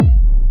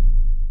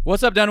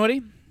What's up,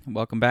 Dunwoody?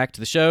 Welcome back to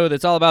the show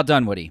that's all about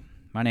Dunwoody.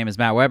 My name is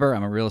Matt Weber.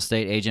 I'm a real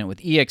estate agent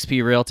with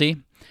eXp Realty.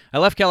 I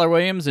left Keller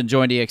Williams and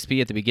joined eXp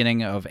at the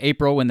beginning of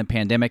April when the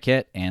pandemic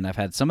hit, and I've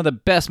had some of the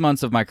best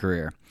months of my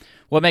career.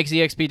 What makes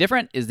eXp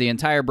different is the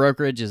entire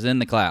brokerage is in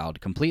the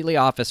cloud, completely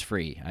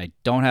office-free. I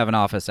don't have an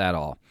office at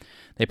all.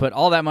 They put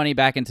all that money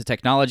back into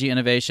technology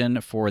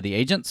innovation for the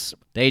agents.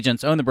 The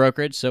agents own the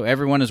brokerage, so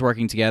everyone is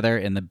working together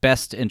in the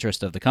best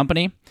interest of the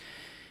company.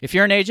 If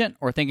you're an agent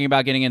or thinking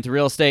about getting into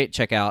real estate,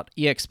 check out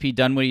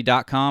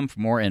expdunwoody.com for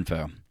more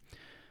info.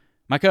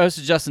 My co-host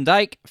is Justin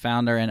Dyke,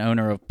 founder and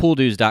owner of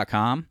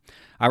pooldues.com.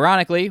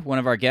 Ironically, one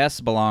of our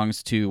guests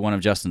belongs to one of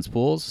Justin's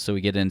pools, so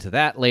we get into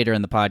that later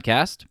in the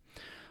podcast.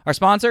 Our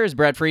sponsor is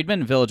Brett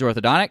Friedman, Village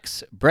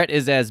Orthodontics. Brett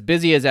is as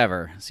busy as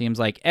ever. Seems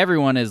like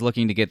everyone is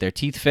looking to get their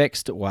teeth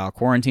fixed while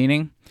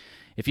quarantining.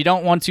 If you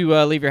don't want to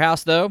leave your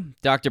house, though,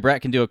 Dr.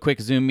 Brett can do a quick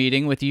Zoom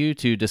meeting with you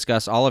to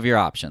discuss all of your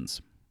options.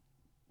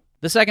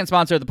 The second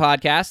sponsor of the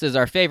podcast is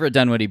our favorite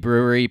Dunwoody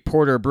brewery,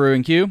 Porter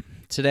Brewing Q.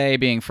 Today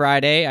being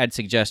Friday, I'd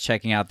suggest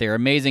checking out their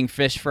amazing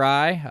fish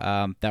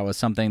fry. That was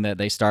something that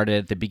they started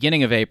at the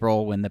beginning of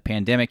April when the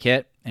pandemic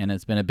hit, and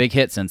it's been a big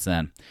hit since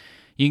then.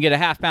 You can get a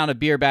half pound of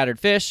beer-battered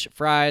fish,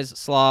 fries,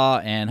 slaw,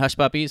 and hush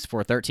puppies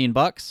for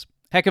 $13.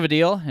 Heck of a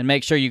deal, and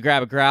make sure you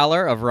grab a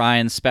growler of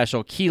Ryan's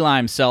special key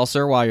lime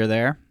seltzer while you're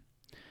there.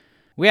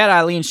 We had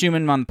Eileen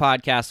Schumann on the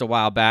podcast a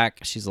while back.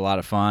 She's a lot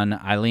of fun.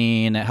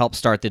 Eileen helped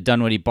start the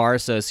Dunwoody Bar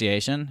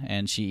Association,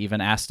 and she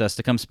even asked us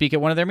to come speak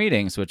at one of their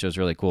meetings, which was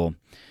really cool.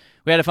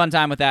 We had a fun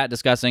time with that,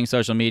 discussing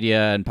social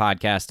media and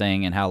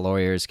podcasting and how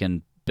lawyers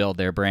can build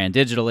their brand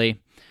digitally.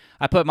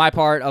 I put my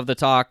part of the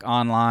talk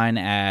online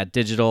at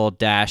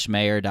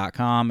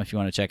digital-mayor.com if you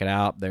want to check it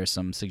out. There's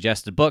some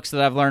suggested books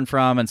that I've learned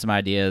from and some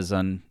ideas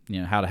on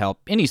how to help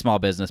any small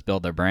business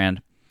build their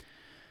brand.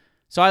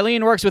 So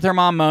Eileen works with her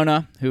mom,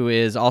 Mona, who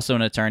is also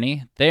an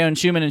attorney. They own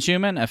Schumann &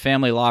 Schumann, a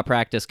family law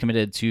practice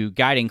committed to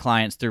guiding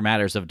clients through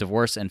matters of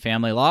divorce and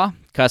family law,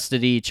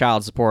 custody,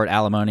 child support,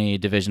 alimony,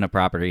 division of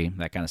property,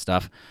 that kind of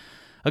stuff.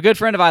 A good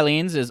friend of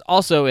Eileen's is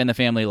also in the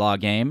family law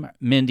game.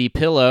 Mindy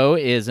Pillow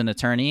is an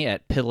attorney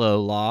at Pillow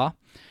Law.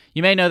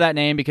 You may know that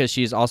name because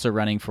she's also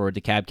running for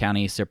DeKalb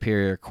County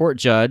Superior Court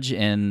Judge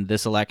in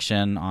this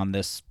election on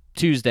this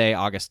Tuesday,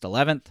 August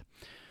 11th.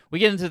 We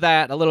get into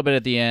that a little bit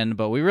at the end,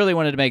 but we really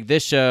wanted to make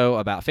this show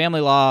about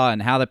family law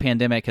and how the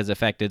pandemic has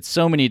affected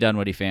so many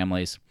Dunwoody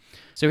families.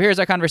 So here's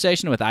our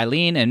conversation with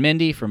Eileen and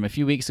Mindy from a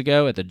few weeks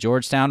ago at the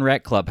Georgetown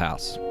Rec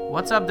Clubhouse.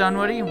 What's up,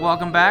 Dunwoody?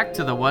 Welcome back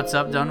to the What's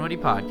Up Dunwoody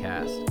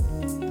podcast.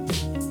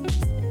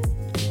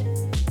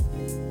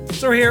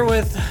 So we're here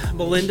with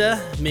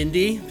Melinda,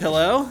 Mindy,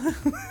 Pillow,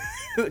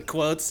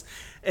 quotes,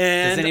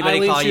 and does anybody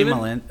Eileen call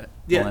Schumann?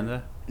 you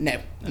Melinda? No.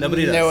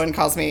 Nobody does. No one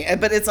calls me.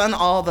 But it's on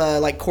all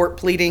the court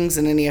pleadings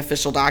and any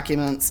official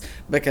documents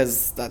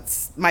because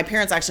that's... My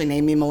parents actually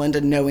named me Melinda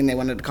knowing they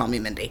wanted to call me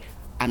Mindy.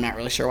 I'm not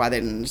really sure why they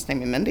didn't just name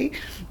me Mindy,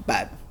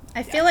 but...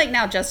 I feel like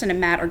now Justin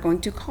and Matt are going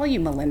to call you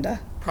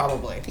Melinda.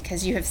 Probably.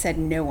 Because you have said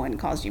no one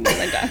calls you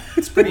Melinda.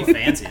 It's pretty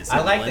fancy.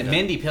 I like the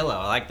Mindy Pillow.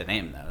 I like the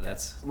name, though.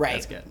 That's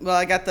good. Well,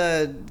 I got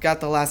the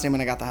last name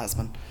when I got the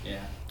husband.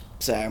 Yeah.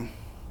 So...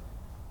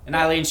 And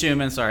Eileen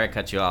Schumann, sorry I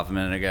cut you off a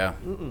minute ago.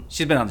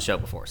 She's been on the show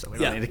before, so we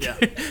don't need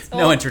to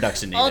no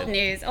introduction needed. Old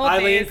news.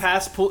 Eileen,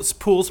 past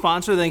pool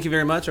sponsor. Thank you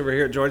very much over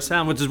here at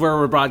Georgetown, which is where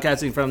we're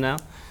broadcasting from now.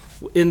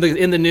 In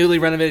the newly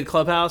renovated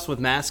clubhouse with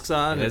masks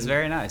on. It is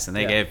very nice, and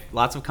they gave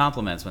lots of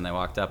compliments when they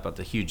walked up at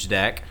the huge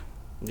deck.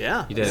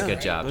 Yeah, you did a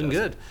good job. Doing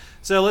good.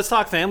 So let's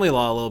talk family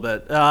law a little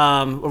bit.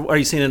 Are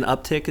you seeing an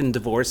uptick in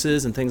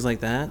divorces and things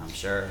like that? I'm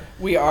sure.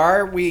 We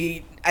are.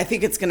 I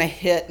think it's going to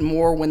hit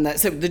more when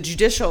the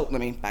judicial,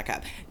 let me back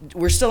up.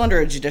 We're still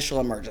under a judicial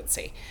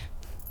emergency.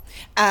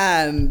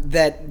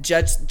 That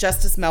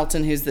Justice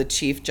Melton, who's the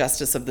Chief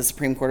Justice of the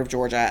Supreme Court of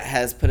Georgia,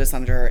 has put us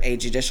under a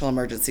judicial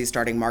emergency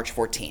starting March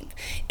 14th.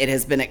 It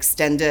has been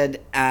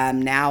extended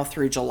now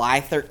through July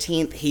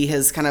 13th. He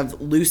has kind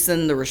of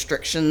loosened the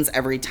restrictions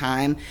every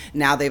time.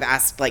 Now they've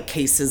asked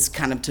cases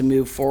kind of to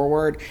move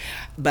forward.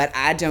 But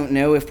I don't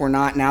know if we're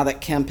not, now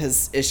that Kemp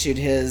has issued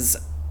his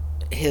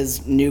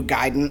new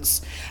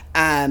guidance,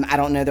 I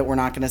don't know that we're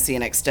not going to see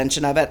an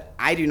extension of it.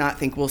 I do not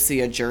think we'll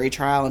see a jury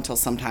trial until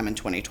sometime in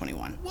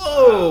 2021.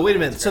 Whoa, wait a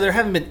minute. So there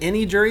haven't been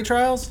any jury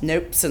trials?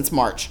 Nope, since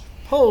March.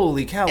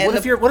 Holy cow! What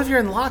if you're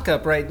in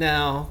lockup right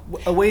now,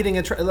 awaiting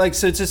a trial?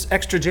 So it's just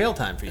extra jail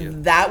time for you.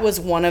 That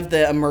was one of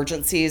the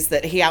emergencies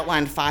that he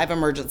outlined. 5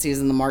 emergencies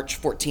in the March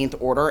 14th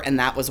order, and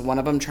that was one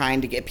of them,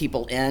 trying to get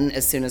people in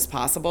as soon as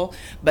possible.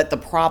 But the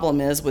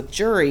problem is with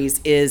juries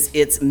is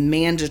it's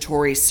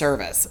mandatory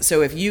service.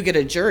 So if you get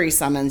a jury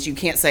summons, you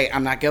can't say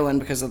I'm not going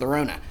because of the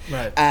Rona.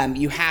 Right.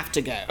 You have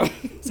to go.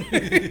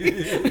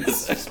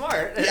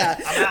 Smart.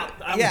 Yeah.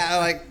 I'm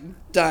out.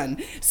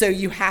 Done. So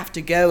you have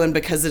to go, and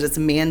because it's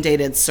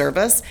mandated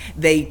service,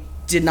 they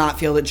did not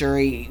feel that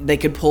they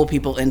could pull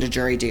people into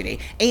jury duty.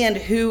 And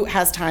who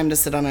has time to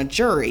sit on a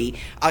jury?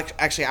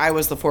 Actually, I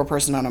was the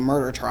foreperson on a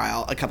murder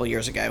trial a couple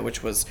years ago,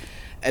 which was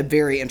a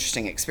very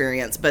interesting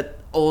experience. But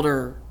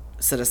older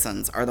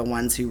citizens are the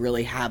ones who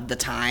really have the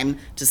time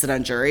to sit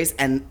on juries,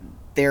 and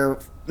they're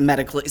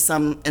in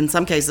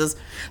some cases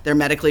they're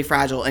medically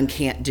fragile and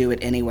can't do it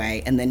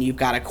anyway, and then you've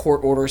got a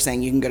court order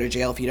saying you can go to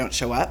jail if you don't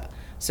show up,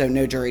 so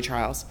no jury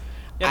trials.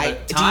 Yeah,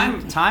 but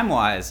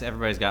time-wise,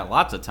 everybody's got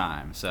lots of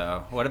time.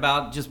 So what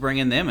about just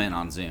bringing them in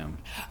on Zoom?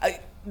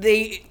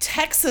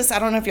 Texas, I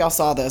don't know if y'all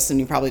saw this, and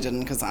you probably didn't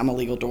because I'm a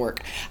legal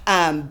dork,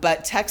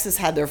 but Texas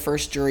had their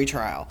first jury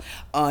trial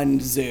on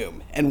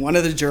Zoom, and one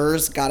of the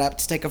jurors got up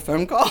to take a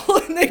phone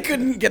call, and they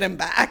couldn't get him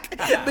back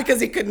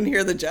because he couldn't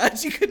hear the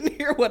judge. He couldn't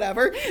hear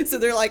whatever. So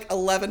they're like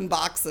 11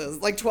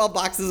 boxes, like 12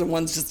 boxes, and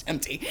one's just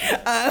empty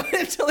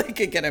until they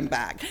could get him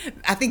back.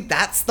 I think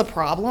that's the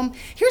problem.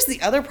 Here's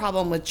the other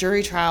problem with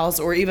jury trials,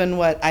 or even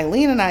what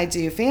Eileen and I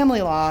do,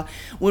 family law,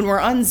 when we're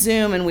on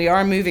Zoom and we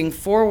are moving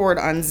forward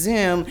on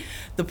Zoom.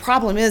 The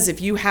problem is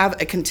if you have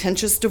a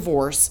contentious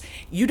divorce,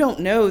 you don't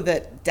know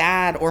that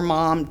dad or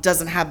mom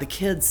doesn't have the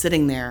kids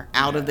sitting there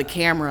out of the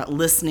camera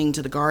listening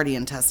to the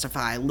guardian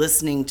testify,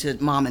 listening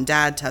to mom and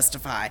dad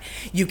testify.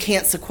 You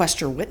can't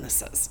sequester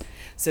witnesses.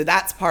 So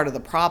that's part of the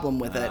problem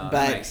with it. But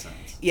that makes sense.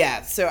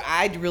 Yeah, so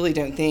I really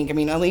don't think,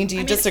 Eileen, do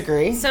you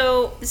disagree?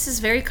 So this is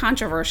very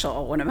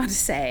controversial, what I'm about to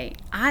say.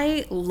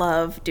 I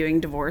love doing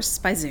divorce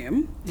by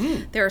Zoom.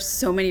 There are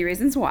so many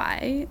reasons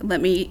why.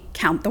 Let me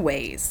count the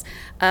ways.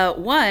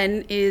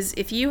 One is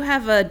if you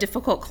have a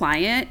difficult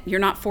client, you're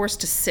not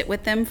forced to sit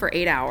with them for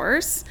 8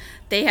 hours.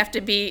 They have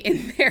to be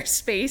in their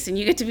space, and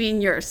you get to be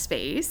in your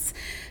space.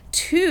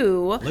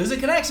 2, Lose a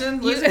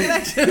connection.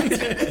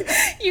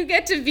 You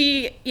get to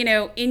be,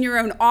 in your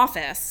own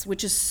office,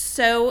 which is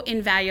so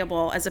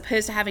invaluable as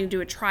opposed to having to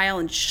do a trial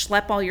and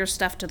schlep all your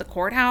stuff to the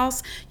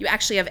courthouse. You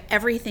actually have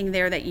everything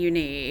there that you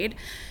need.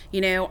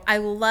 I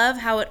love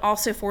how it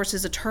also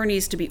forces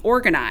attorneys to be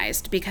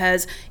organized,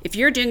 because if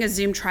you're doing a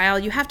Zoom trial,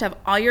 you have to have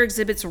all your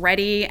exhibits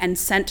ready and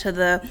sent to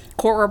the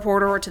court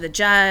reporter or to the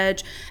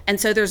judge. And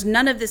so there's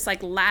none of this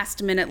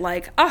last minute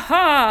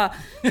aha,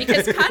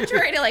 because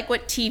contrary to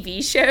what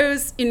TV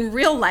shows, in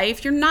real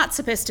life, you're not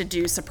supposed to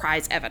do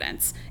surprise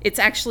evidence. It's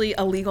actually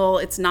illegal.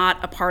 It's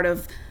not a part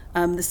of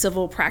the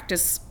civil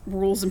practice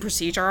rules and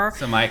procedure.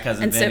 So my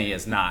cousin Vinny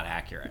is not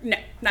accurate. No,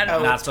 not at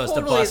all. Not supposed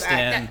to bust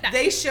in.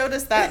 They showed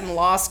us that in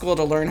law school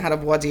to learn how to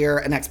voir dire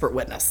an expert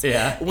witness.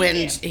 Yeah. When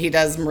he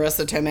does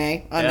Marissa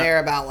Tomei on there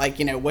about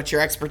what's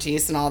your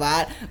expertise and all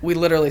that. We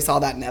literally saw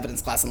that in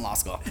evidence class in law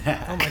school.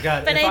 Oh my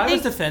God. But if I I was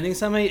think- defending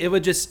somebody, it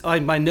would just,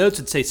 my notes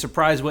would say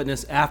surprise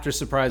witness after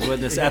surprise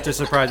witness after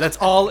surprise. That's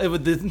all it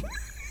would do.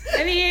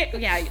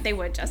 Yeah, they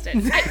would,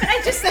 Justin. But I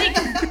just think,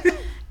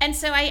 and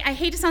so I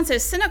hate to sound so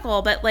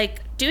cynical, but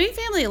doing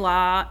family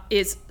law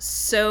is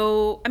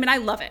so, I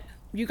love it.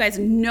 You guys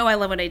know I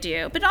love what I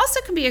do, but it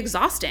also can be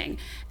exhausting.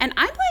 And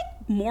I'm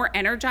more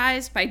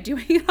energized by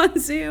doing it on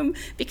Zoom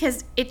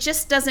because it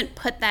just doesn't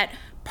put that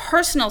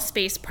personal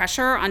space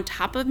pressure on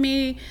top of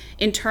me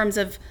in terms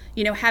of,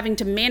 having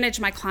to manage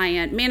my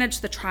client, manage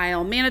the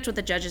trial, manage what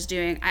the judge is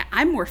doing.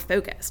 I'm more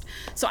focused.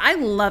 So I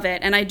love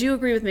it. And I do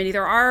agree with Mindy.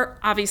 There are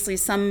obviously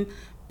some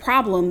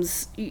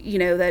problems,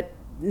 that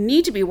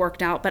need to be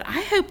worked out. But I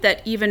hope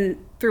that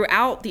even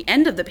throughout the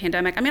end of the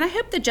pandemic, I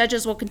hope the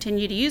judges will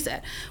continue to use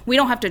it. We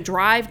don't have to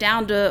drive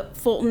down to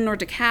Fulton or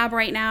DeKalb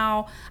right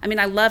now.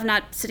 I love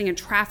not sitting in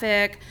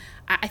traffic.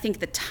 I think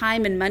the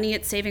time and money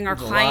it's saving our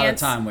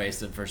clients. A lot of time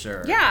wasted for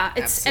sure. Yeah,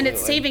 it's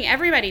saving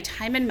everybody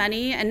time and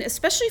money, and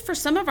especially for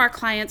some of our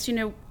clients.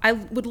 I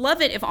would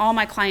love it if all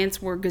my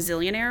clients were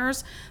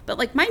gazillionaires,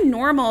 but my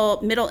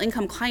normal middle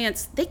income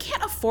clients, they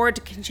can't afford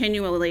to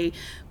continually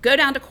go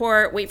down to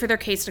court, wait for their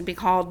case to be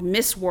called,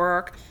 miss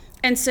work.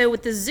 And so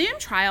with the Zoom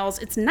trials,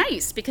 it's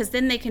nice because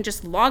then they can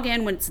just log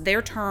in when it's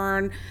their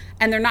turn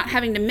and they're not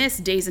having to miss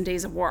days and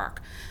days of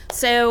work.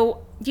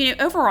 So,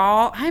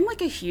 overall, I'm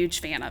a huge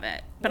fan of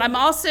it. But I'm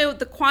also,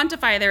 the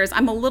quantifier there is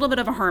I'm a little bit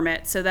of a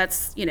hermit. So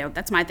that's,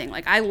 that's my thing.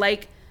 I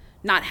like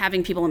not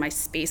having people in my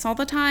space all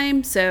the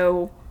time.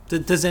 So.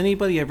 Does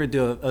anybody ever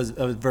do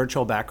a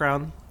virtual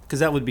background? Because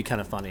that would be kind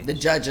of funny. The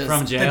judges.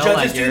 From jail, The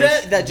judges do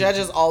that? The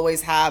judges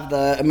always have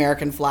the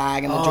American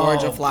flag and the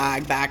Georgia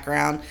flag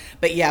background.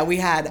 But yeah, we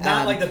had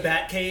Not like the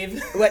Bat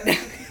Cave. What?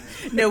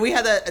 No, we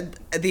had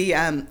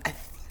I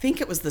think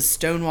it was the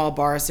Stonewall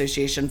Bar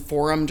Association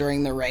forum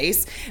during the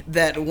race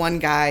that one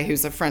guy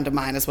who's a friend of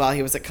mine as well,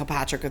 he was at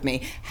Kilpatrick with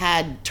me,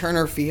 had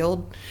Turner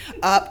Field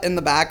up in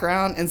the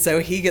background, and so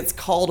he gets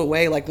called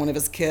away like one of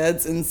his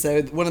kids, and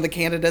so one of the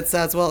candidates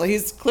says, well,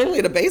 he's clearly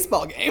at a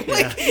baseball game.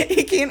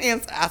 He can't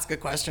ask a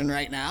question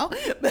right now.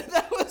 But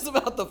that was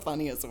about the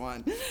funniest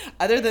one.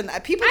 Other than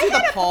that, people do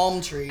the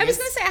palm trees. I was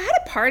going to say, I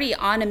had a party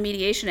on a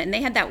mediation, and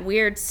they had that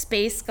weird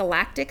space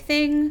galactic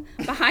thing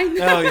behind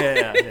them. Oh,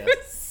 yeah. It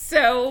was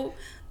so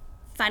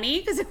funny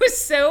because it was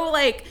so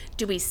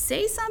do we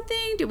say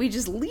something? Do we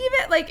just leave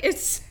it?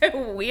 It's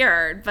so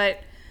weird.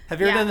 But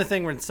Have you ever done the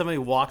thing where somebody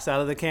walks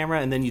out of the camera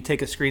and then you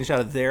take a screenshot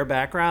of their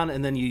background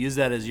and then you use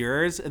that as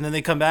yours, and then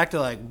they come back to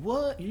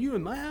what? Are you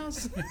in my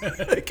house?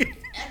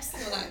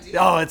 Excellent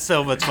Oh, it's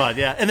so much fun,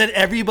 yeah. And then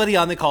everybody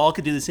on the call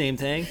could do the same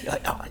thing.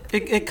 Like, oh,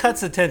 it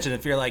cuts the tension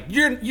if you're like,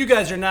 you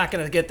guys are not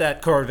going to get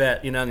that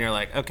Corvette, and you're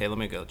like, okay, let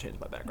me go change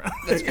my background.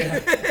 That's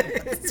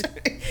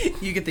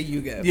right. You get the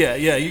Yugo.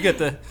 Yeah, you get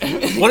the.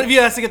 One of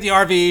you has to get the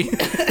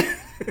RV.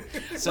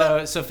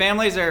 So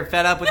families are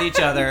fed up with each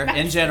other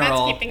in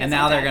general, keeping us and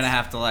now they're intense. going to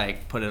have to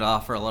like put it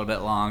off for a little bit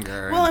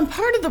longer. Well, and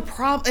part of the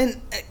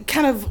problem, and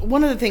kind of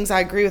one of the things I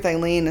agree with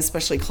Eileen,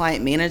 especially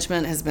client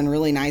management, has been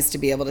really nice to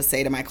be able to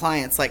say to my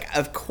clients, like,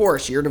 of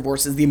course, your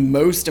divorce is the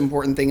most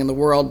important thing in the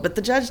world, but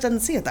the judge doesn't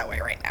see it that way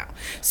right now.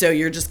 So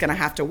you're just going to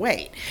have to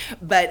wait.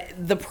 But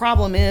the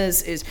problem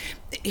is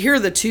here are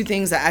the two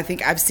things that I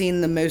think I've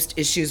seen the most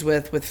issues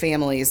with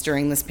families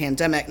during this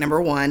pandemic.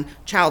 Number one,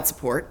 child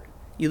support.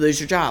 You lose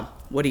your job.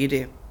 What do you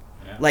do?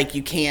 Yeah. Like,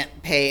 you can't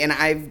pay. And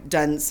I've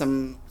done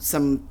some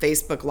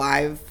Facebook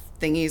Live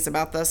thingies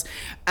about this,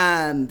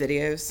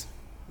 videos.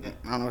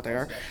 I don't know what they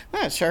are.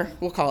 Sure,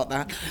 we'll call it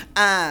that.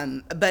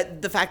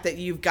 But the fact that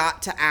you've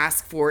got to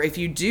ask for, if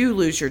you do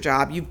lose your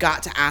job, you've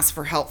got to ask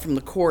for help from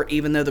the court,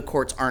 even though the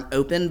courts aren't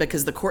open,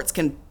 because the courts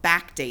can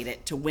backdate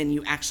it to when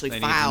you actually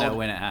filed. They need to know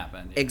when it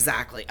happened.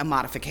 Exactly, a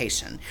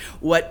modification.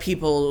 What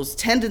people's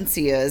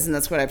tendency is, and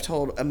that's what I've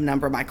told a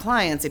number of my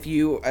clients, if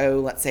you owe,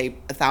 let's say,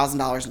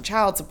 $1,000 in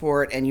child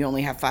support and you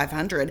only have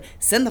 $500,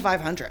 send the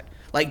 $500.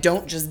 Like,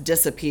 don't just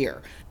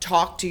disappear.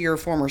 Talk to your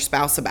former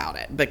spouse about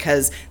it,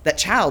 because that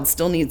child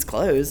still needs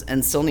clothes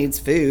and still needs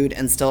food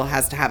and still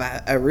has to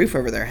have a roof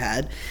over their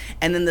head.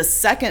 And then the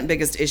second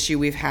biggest issue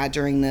we've had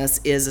during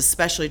this is,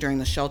 especially during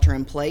the shelter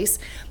in place,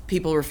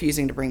 people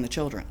refusing to bring the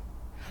children.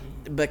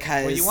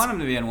 Because, well, you want them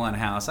to be in one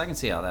house. I can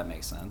see how that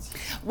makes sense.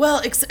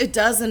 Well, it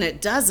does and it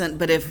doesn't.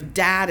 But if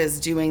dad is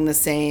doing the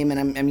same,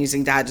 and I'm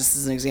using dad just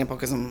as an example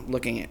because I'm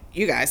looking at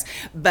you guys,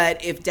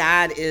 but if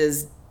dad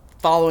is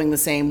following the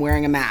same,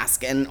 wearing a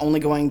mask and only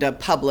going to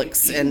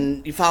Publix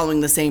and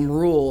following the same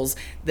rules,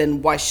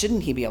 then why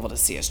shouldn't he be able to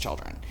see his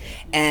children?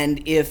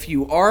 And if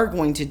you are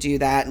going to do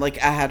that,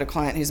 like I had a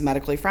client who's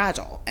medically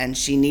fragile and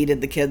she needed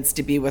the kids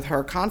to be with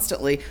her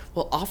constantly,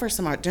 well, offer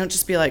some art. Don't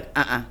just be like,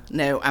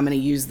 no, I'm going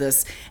to use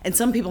this. And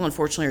some people,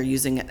 unfortunately, are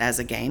using it as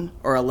a game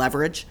or a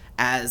leverage,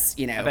 as,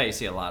 you know. I bet you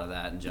see a lot of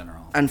that in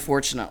general.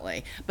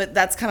 Unfortunately. But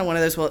that's kind of one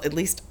of those, well, at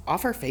least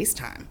offer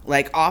FaceTime.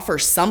 Like, offer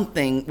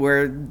something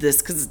where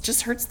this, because it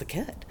just hurts the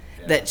kid.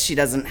 Yeah. That he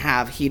doesn't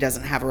have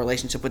a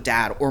relationship with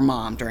dad or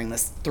mom during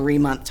this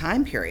 3-month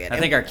time period. I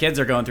think our kids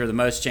are going through the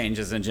most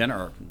changes in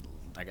general.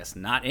 I guess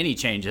not any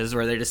changes,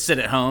 where they just sit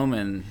at home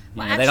and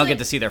they don't get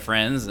to see their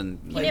friends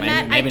and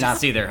maybe not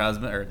see their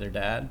husband or their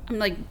dad. I'm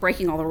like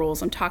breaking all the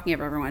rules. I'm talking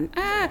over everyone.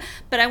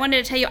 But I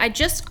wanted to tell you,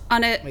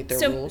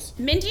 rules.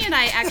 Mindy and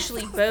I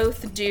actually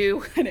both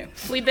do.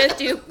 We both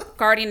do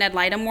guardian ad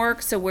litem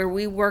work. So where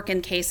we work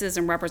in cases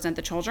and represent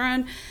the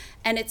children.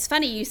 And it's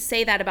funny you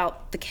say that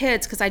about the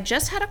kids, because I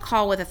just had a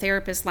call with a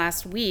therapist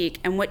last week,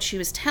 and what she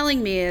was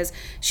telling me is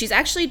she's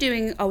actually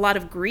doing a lot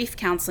of grief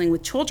counseling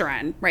with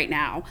children right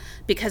now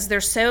because they're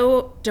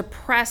so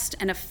depressed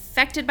and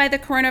affected by the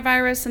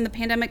coronavirus and the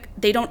pandemic.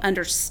 They don't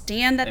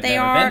understand that they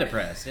are. They've never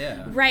been depressed,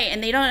 yeah. Right,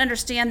 and they don't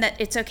understand that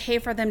it's okay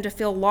for them to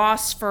feel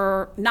lost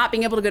for not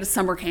being able to go to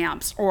summer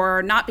camps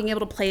or not being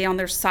able to play on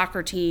their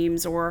soccer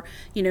teams or,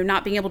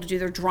 not being able to do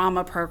their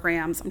drama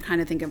programs. I'm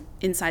kind of thinking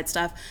inside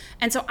stuff.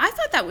 And so I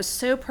thought that was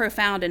so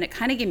profound, and it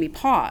kind of gave me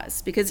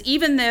pause, because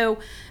even though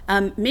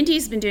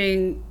Mindy's been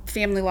doing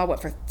family law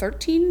for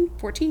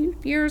 14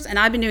 years, and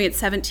I've been doing it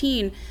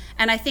 17,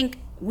 and I think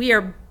we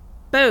are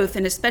both,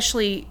 and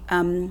especially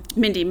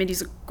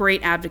Mindy's a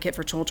great advocate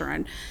for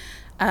children,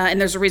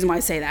 and there's a reason why I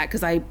say that,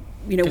 because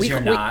you're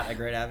not a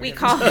great advocate. We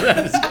call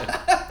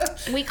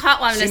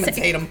well, I'm Humans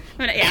hate them.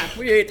 Yeah,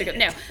 we hate to go.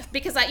 No,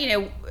 because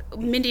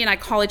Mindy and I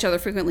call each other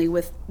frequently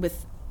with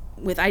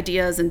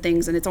ideas and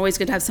things, and it's always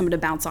good to have someone to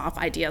bounce off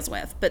ideas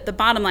with. But the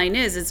bottom line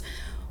is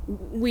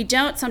we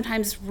don't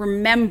sometimes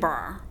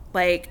remember,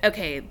 like,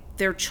 okay,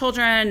 they're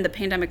children, the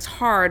pandemic's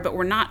hard, but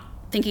we're not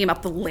thinking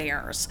about the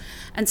layers.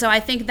 And so I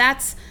think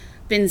that's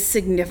been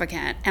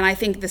significant. And I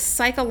think the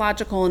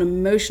psychological and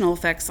emotional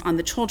effects on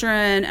the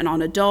children and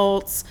on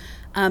adults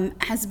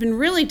has been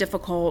really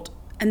difficult.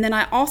 And then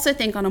I also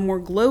think on a more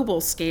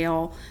global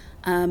scale,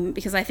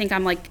 because I think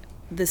I'm like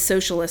the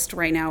socialist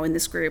right now in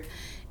this group,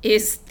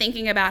 is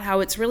thinking about how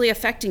it's really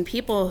affecting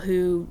people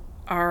who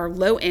are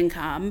low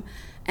income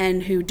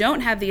and who don't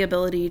have the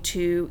ability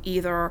to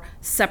either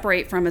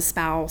separate from a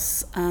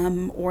spouse,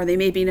 or they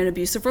may be in an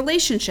abusive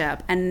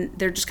relationship and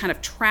they're just kind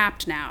of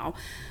trapped now.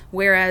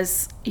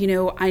 Whereas,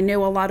 I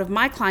know a lot of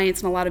my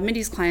clients and a lot of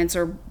Mindy's clients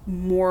are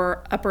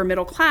more upper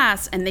middle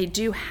class, and they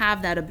do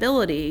have that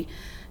ability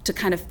to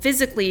kind of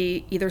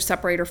physically either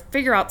separate or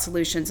figure out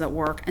solutions that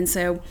work. And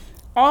so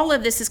all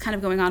of this is kind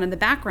of going on in the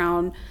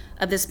background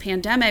of this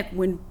pandemic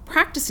when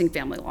practicing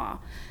family law.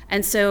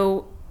 And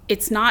so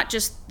it's not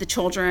just the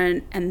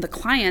children and the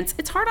clients,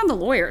 it's hard on the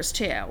lawyers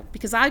too,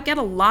 because I get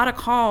a lot of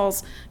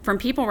calls from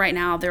people right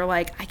now. They're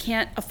like, I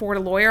can't afford a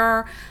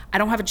lawyer, I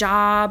don't have a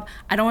job,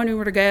 I don't know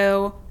where to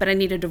go, but I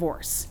need a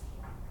divorce.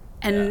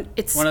 And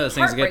it's one of those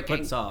things that get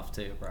heartbreaking. puts off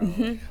too,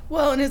 probably.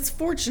 Well, and it's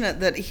fortunate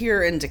that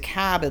here in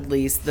DeKalb, at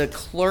least, the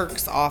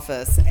clerk's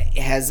office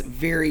has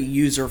very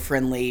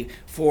user-friendly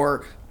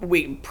for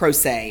pro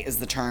se is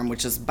the term,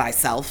 which is by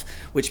self,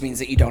 which means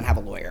that you don't have a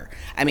lawyer.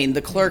 I mean,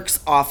 the clerk's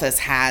office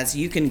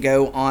you can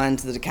go on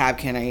to the DeKalb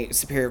County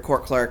Superior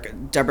Court clerk.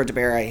 Deborah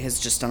DeBerry has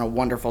just done a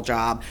wonderful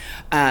job.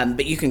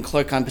 But you can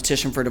click on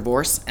petition for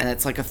divorce, and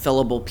it's like a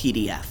fillable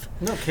PDF.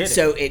 No kidding.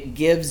 So it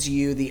gives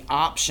you the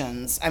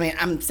options. I mean,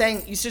 I'm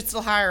saying you should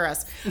still hire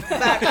us,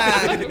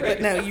 but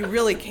no, you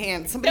really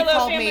can. Somebody Hello,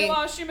 called family me.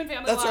 law, Schumann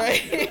family That's law.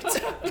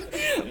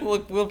 right.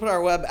 we'll put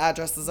our web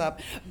addresses up,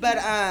 but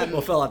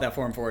We'll fill out that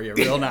form for you,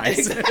 real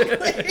nice.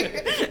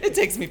 it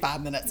takes me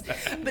 5 minutes.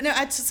 But no,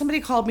 somebody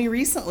called me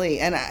recently,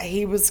 and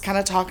he was kind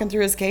of talking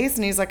through his case,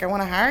 and he's like, I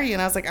want to hire you.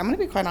 And I was like, I'm going to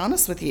be quite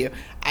honest with you.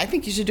 I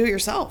think you should do it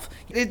yourself.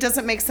 It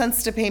doesn't make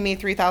sense to pay me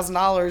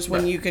 $3,000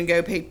 when you can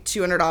go pay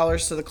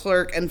 $200 to the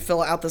clerk and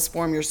fill out this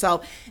form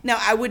yourself. Now,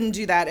 I wouldn't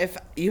do that if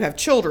you have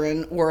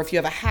children or if you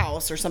have a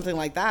house or something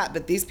like that.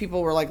 But these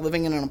people were like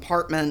living in an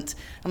apartment.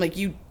 I'm like,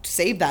 you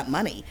save that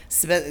money.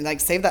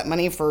 Save that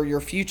money for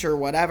your future,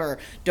 whatever.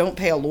 Don't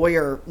pay a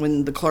lawyer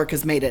when the clerk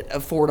has made it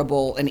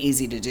affordable and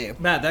easy to do.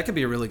 Matt, that could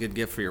be a really good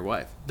gift for your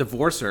wife.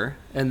 Divorce her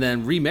and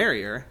then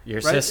remarry her.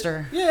 Your right?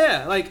 sister?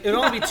 Yeah, like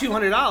it'll only be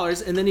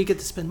 $200, and then you get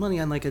to spend money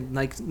on like a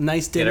nice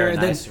Get dinner. her a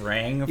and nice then,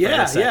 ring. For yeah,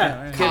 the second yeah.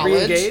 one. Get College.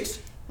 re-engaged.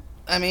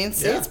 I mean,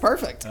 see, Yeah. it's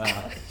perfect.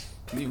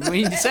 When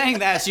you're saying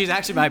that, she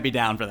actually might be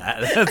down for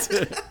that. That's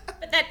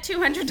But that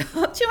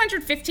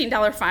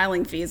 $215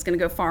 filing fee is going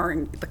to go far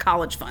in the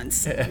college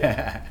funds.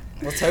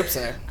 Let's hope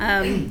so.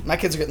 My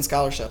kids are getting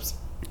scholarships.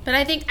 But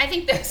I think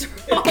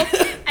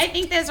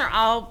those are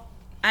all,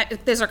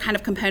 those are kind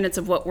of components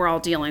of what we're all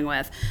dealing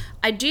with.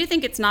 I do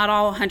think it's not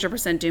all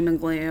 100% doom and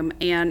gloom,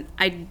 and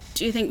I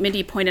do think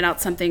Mindy pointed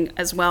out something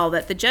as well,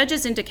 that the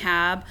judges in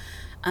DeKalb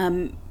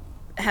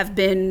have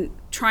been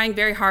trying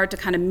very hard to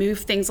kind of move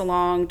things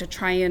along to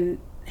try and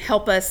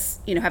help us,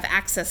 have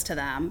access to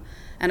them,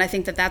 and I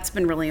think that that's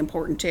been really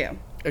important too.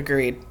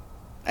 Agreed.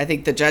 I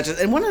think the judges,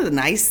 and one of the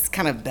nice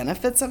kind of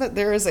benefits of it,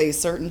 there is a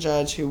certain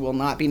judge who will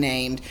not be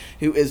named,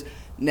 who is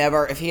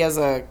never, if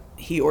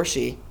he or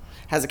she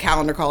has a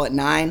calendar call at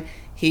 9,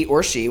 he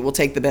or she will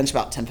take the bench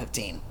about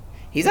 10:15.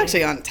 He's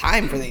actually on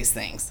time for these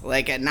things.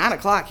 Like at 9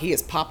 o'clock, he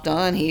is popped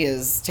on, he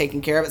is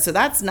taking care of it. So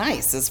that's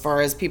nice as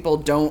far as you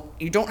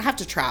don't have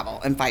to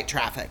travel and fight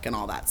traffic and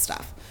all that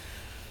stuff.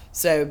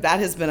 So that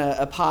has been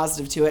a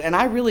positive to it. And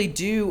I really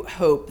do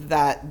hope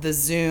that the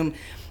Zoom,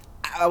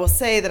 I will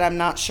say that I'm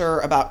not sure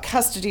about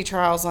custody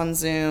trials on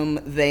Zoom.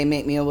 They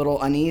make me a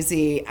little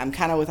uneasy. I'm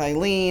kind of with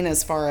Eileen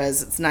as far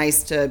as it's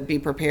nice to be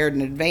prepared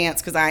in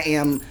advance, because I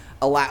am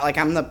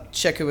I'm the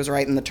chick who was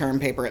writing the term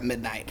paper at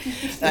midnight.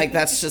 Like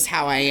that's just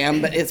how I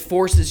am, but it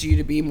forces you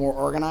to be more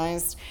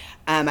organized.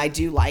 I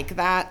do like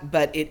that,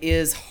 but it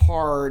is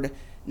hard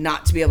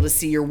not to be able to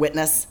see your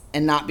witness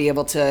and not be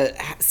able to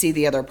see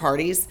the other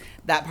parties.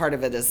 That part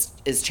of it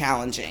is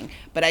challenging.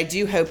 But I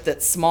do hope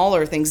that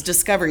smaller things,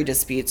 discovery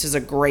disputes is a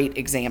great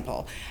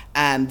example,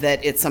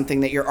 that it's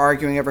something that you're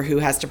arguing over who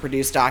has to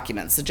produce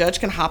documents. The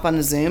judge can hop on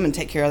a Zoom and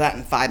take care of that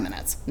in 5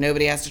 minutes.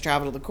 Nobody has to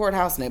travel to the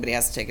courthouse. Nobody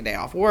has to take a day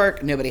off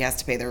work. Nobody has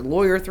to pay their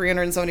lawyer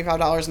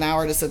 $375 an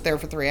hour to sit there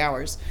for 3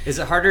 hours. Is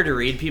it harder to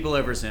read people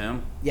over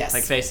Zoom? Yes.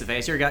 Like face to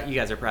face? You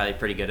guys are probably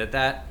pretty good at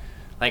that.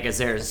 Like, is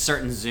there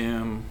certain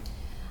Zoom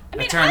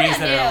attorneys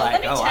that are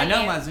like, oh, I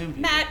know my Zoom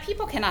people? Matt,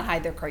 people cannot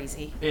hide their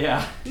crazy.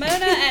 Yeah. Mona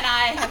and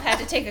I have had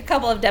to take a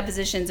couple of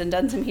depositions and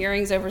done some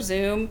hearings over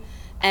Zoom,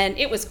 and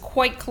it was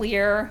quite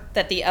clear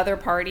that the other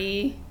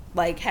party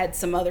had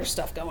some other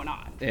stuff going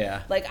on.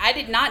 Yeah. I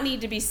did not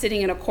need to be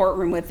sitting in a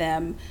courtroom with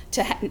them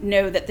to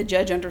know that the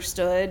judge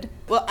understood.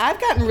 Well,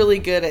 I've gotten really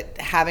good at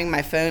having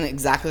my phone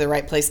exactly the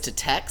right place to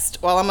text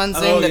while I'm on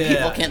Zoom, that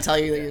people can't tell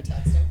you that you're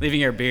texting. Leaving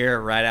your beer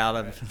right out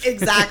of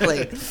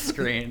Exactly. the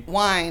screen.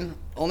 Wine.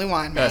 Only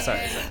wine. Oh,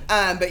 sorry.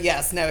 But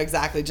yes, no,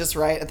 exactly. Just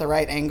right at the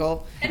right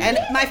angle. And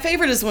my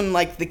favorite is when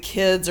the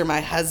kids or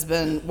my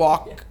husband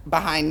walk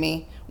behind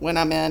me when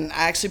I'm in.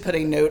 I actually put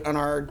a note on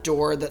our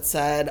door that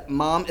said,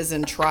 "Mom is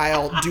in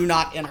trial, do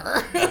not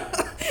enter."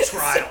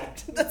 Trial.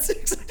 That's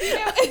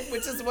exactly,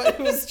 which is what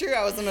was true.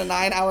 I was in a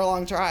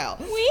 9-hour-long trial.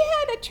 We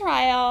had a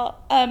trial.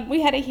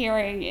 We had a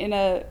hearing in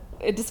a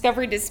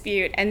discovery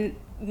dispute, and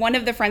one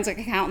of the forensic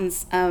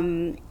accountants,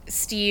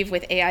 Steve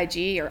with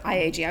AIG or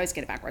IAG, I always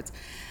get it backwards.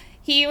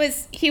 He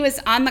was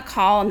on the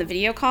call, on the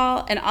video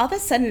call, and all of a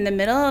sudden, in the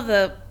middle of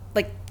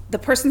the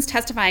person's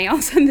testifying, all of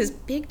a sudden this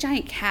big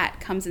giant cat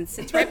comes and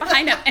sits right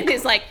behind him and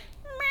is like,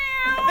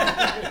 meow,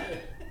 meow.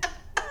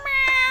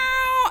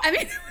 I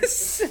mean, it was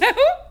so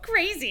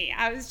crazy.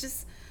 I was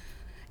just,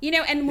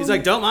 and He's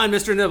like, don't mind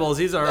Mr. Nibbles.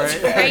 He's all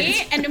right.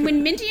 right? And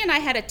when Mindy and I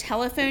had a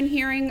telephone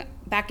hearing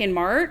back in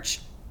March,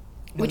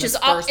 Which is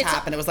first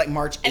happened, it was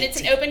March 18th. and it's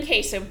an open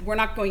case, so we're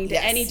not going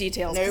into any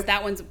details because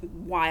that one's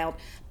wild.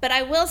 But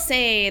I will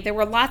say there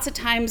were lots of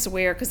times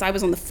where, because I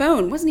was on the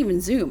phone, wasn't even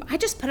Zoom, I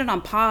just put it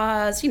on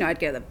pause. I'd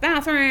go to the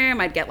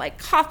bathroom, I'd get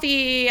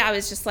coffee. I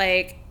was just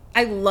I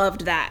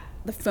loved that.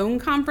 The phone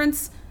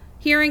conference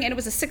hearing, and it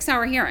was a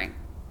 6-hour hearing.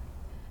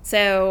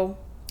 So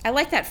I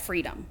like that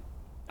freedom.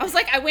 I was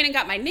like, I went and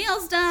got my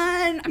nails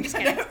done. I'm just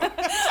kidding.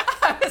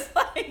 I was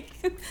like,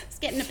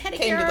 just getting a pedicure.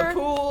 Came to the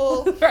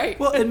pool. Right.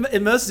 Well,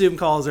 in most Zoom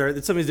calls are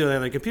that somebody's doing it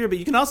on their computer, but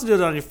you can also do it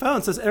on your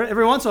phone. So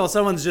every once in a while,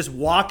 someone's just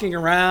walking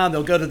around.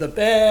 They'll go to the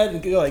bed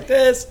and go like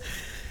this.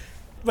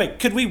 Wait,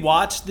 could we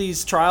watch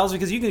these trials?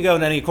 Because you can go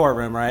in any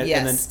courtroom, right? Yes.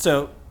 And then,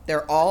 so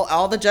They're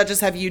all the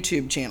judges have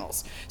YouTube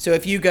channels. So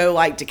if you go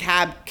like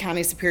DeKalb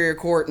County Superior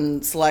Court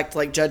and select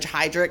like Judge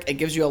Heydrich, it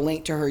gives you a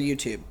link to her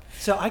YouTube.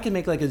 So I can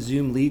make like a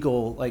Zoom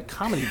legal like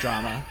comedy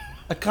drama.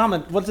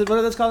 What are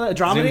those called? A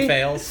dramedy? Zoom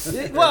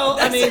fails. Well,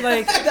 I mean,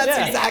 like That's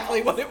yeah.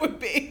 exactly what it would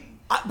be.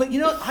 But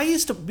you know, I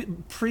used to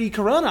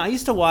pre-corona. I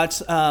used to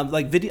watch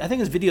like video. I think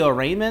it was video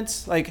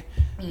arraignments. Like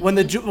when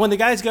the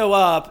guys go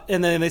up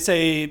and then they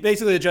say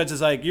basically the judge is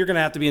like, you're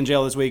gonna have to be in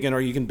jail this weekend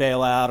or you can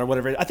bail out or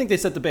whatever. I think they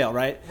set the bail,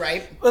 right?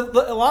 Right. But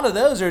a lot of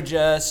those are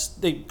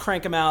just they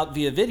crank them out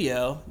via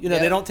video. You know,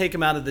 Yeah. they don't take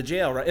them out of the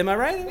jail, right? Am I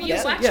right? Were you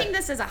watching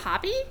this as a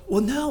hobby?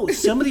 Well, no.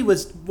 Somebody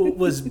was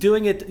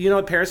doing it. You know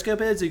what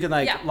Periscope is? You can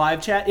like Yeah.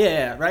 live chat.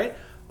 Yeah, right.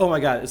 Oh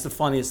my God, it's the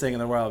funniest thing in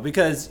the world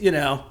because you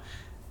know.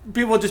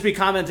 People will just be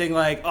commenting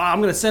like, "Oh, I'm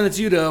going to send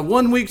you to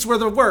 1 week's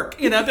worth of work."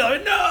 You know, be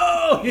like,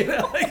 "No," you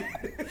know. Like,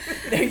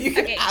 You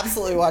can Okay.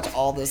 absolutely watch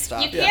all this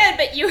stuff. You can,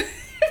 but you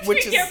have to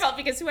Which be is- careful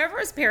because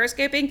whoever is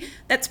periscoping,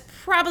 that's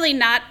probably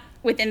not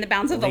within the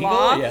bounds of the Legal?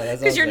 law. Yeah, that's what I was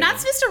Because you're not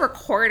thinking. supposed to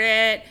record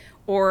it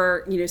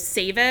or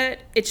save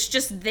it. It's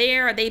just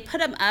there. They put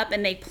them up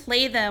and they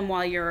play them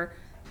while you're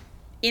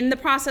in the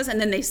process,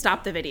 and then they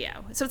stop the video.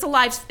 So it's a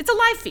live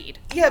feed.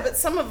 Yeah, but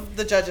some of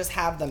the judges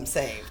have them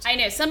saved. I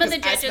know some of the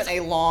 'Cause I judges. spent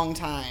a long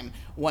time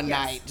one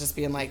Yes. night just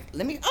being like, oh,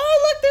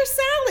 look, there's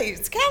Sally.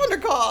 It's a calendar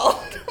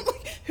call. I'm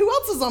like, who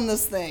else is on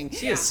this thing?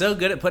 She is so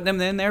good at putting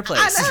them in their place.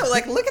 I know,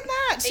 like, look at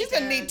that. She's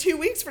going to don't. need 2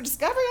 weeks for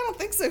discovery. I don't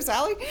think so,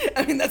 Sally.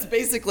 I mean, that's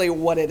basically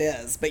what it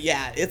is. But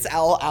yeah, it's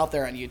all out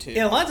there on YouTube.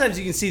 yeah, a lot of times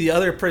you can see the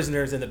other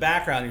prisoners in the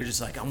background. You're just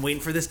like, I'm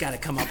waiting for this guy to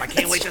come up. I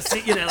can't wait to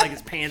see. You know, like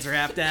his pants are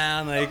half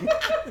down. Like,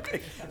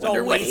 it's all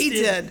Wonder what he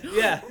wasted. did.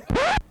 Yeah.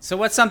 So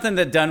what's something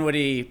that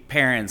Dunwoody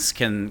parents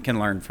can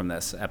learn from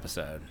this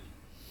episode?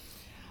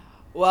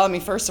 Well, I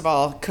mean, first of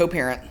all,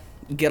 co-parent,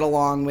 get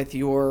along with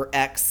your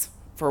ex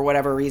for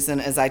whatever reason.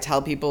 As I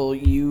tell people,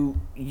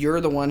 you're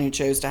the one who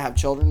chose to have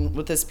children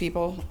with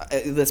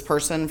this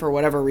person for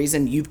whatever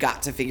reason. You've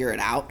got to figure it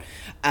out.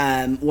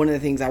 One of the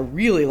things I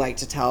really like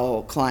to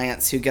tell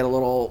clients who get a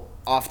little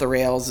off the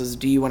rails is,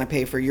 do you want to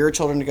pay for your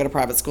children to go to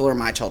private school or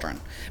my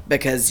children?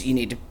 Because you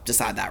need to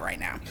decide that right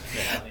now.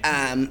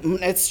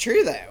 It's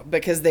true though,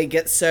 because they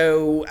get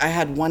so. I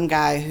had one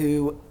guy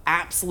who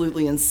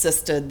absolutely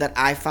insisted that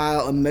I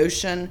file a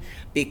motion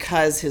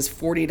because his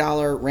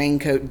 $40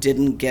 raincoat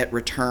didn't get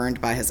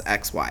returned by his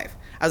ex-wife.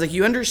 I was like,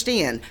 you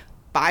understand,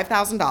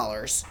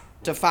 $5,000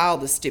 to file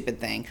this stupid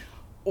thing,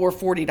 or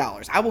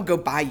 $40. I will go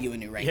buy you a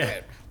new raincoat.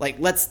 Yeah. Like,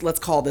 let's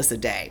call this a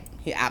day.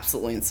 He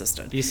absolutely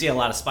insisted. Do you see a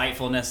lot of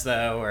spitefulness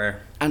though,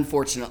 or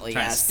Unfortunately,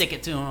 trying to yes. stick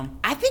it to them?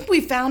 I think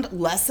we found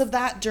less of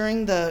that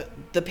during the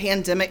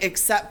pandemic,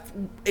 except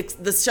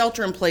the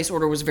shelter-in-place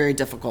order was very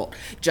difficult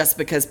just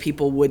because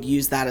people would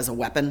use that as a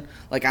weapon.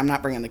 Like, I'm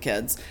not bringing the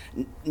kids,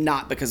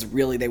 not because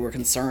really they were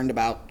concerned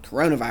about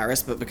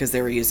coronavirus, but because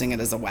they were using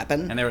it as a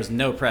weapon. And there was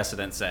no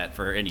precedent set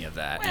for any of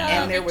that. Well,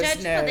 And there the was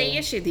judge, no- they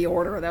issued the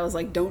order that was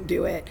like, don't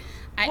do it.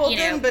 Well,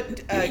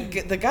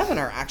 the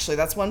governor, actually,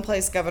 that's one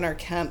place Governor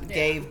Kemp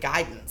gave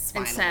guidance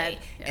And finally.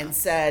 said,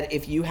 Said,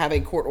 if you have a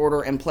court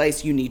order in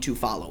place, you need to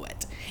follow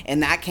it.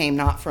 And that came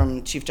not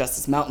from Chief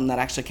Justice Melton, that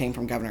actually came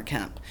from Governor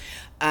Kemp.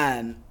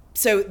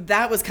 So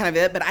that was kind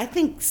of it. But I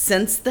think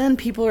since then,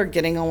 people are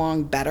getting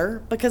along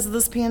better because of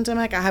this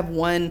pandemic. I have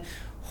one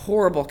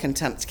horrible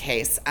contempt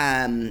case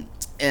in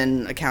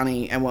a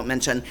county I won't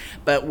mention,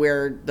 but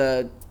where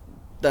the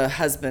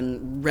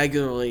husband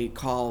regularly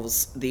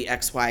calls the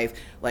ex-wife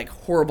like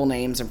horrible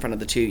names in front of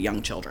the two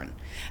young children.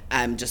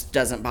 Just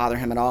doesn't bother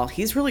him at all.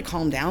 He's really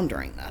calmed down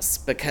during this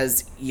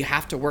because you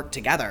have to work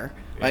together.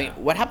 Like,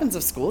 what happens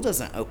if school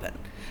doesn't open?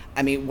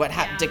 I mean,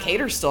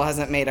 Decatur still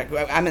hasn't made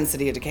I'm in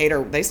city of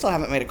Decatur. They still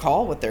haven't made a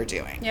call what they're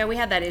doing. Yeah, we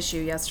had that issue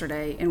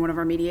yesterday in one of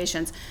our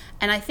mediations.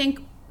 And I think,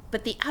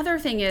 but the other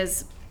thing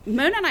is,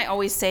 Mona and I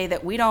always say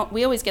that we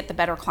always get the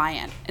better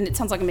client. And it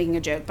sounds like I'm making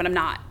a joke, but I'm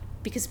not.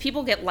 Because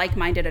people get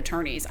like-minded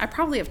attorneys. I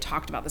probably have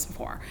talked about this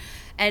before.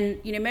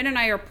 And, Mona and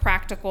I are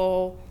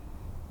practical.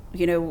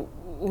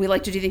 We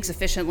like to do things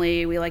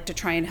efficiently. We like to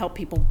try and help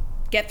people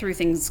get through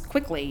things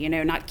quickly,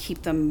 not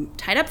keep them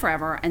tied up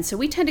forever. And so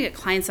we tend to get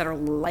clients that are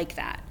like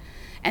that.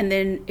 And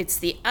then it's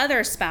the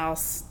other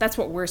spouse, that's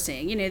what we're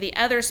seeing. The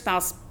other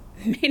spouse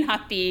may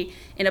not be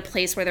in a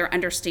place where they're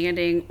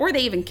understanding or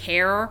they even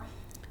care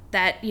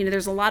that,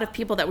 there's a lot of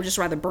people that would just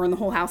rather burn the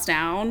whole house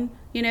down,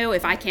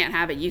 if I can't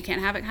have it, you can't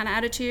have it kind of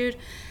attitude.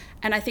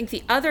 And I think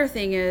the other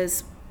thing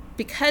is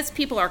because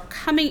people are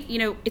coming,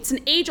 it's an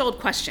age-old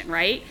question,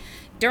 right?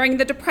 During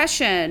the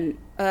Depression,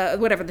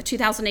 the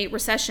 2008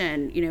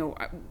 recession,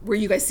 were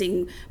you guys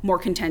seeing more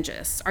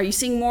contentious? Are you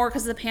seeing more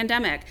because of the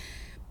pandemic?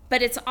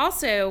 But it's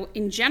also,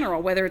 in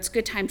general, whether it's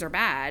good times or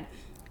bad,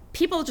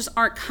 people just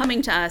aren't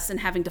coming to us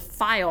and having to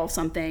file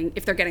something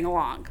if they're getting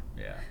along.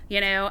 Yeah. You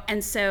know,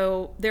 and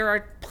so there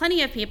are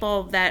plenty of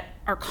people that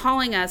are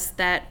calling us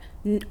that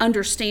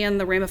understand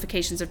the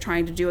ramifications of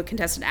trying to do a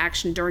contested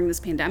action during this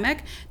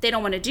pandemic. They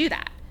don't want to do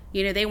that.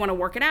 You know, they want to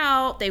work it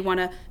out. They want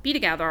to be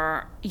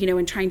together, you know,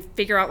 and try and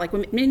figure out, like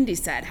what Mindy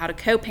said, how to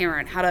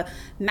co-parent, how to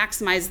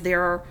maximize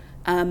their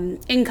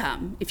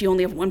income. If you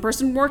only have one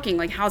person working,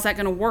 like how's that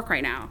going to work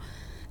right now?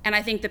 And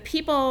I think the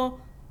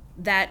people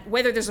that,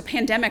 whether there's a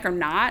pandemic or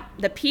not,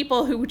 the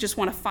people who just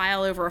want to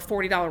file over a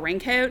 $40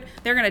 raincoat,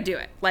 they're going to do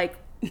it. Like,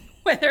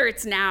 whether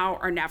it's now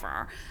or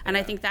never. And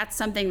I think that's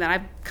something that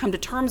I've come to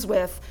terms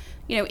with,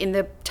 you know, in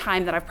the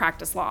time that I've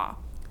practiced law.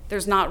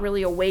 There's not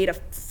really a way to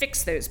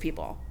fix those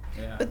people.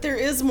 Yeah. But there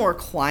is more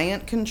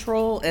client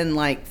control, and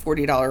like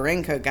 $40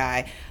 raincoat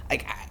guy,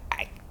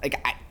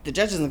 the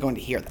judge isn't going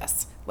to hear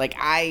this. Like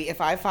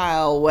if I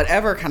file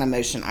whatever kind of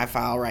motion I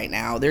file right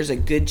now, there's a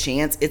good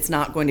chance it's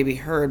not going to be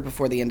heard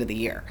before the end of the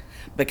year.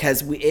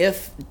 Because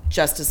if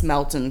Justice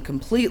Melton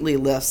completely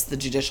lifts the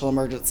judicial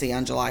emergency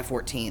on July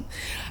 14th,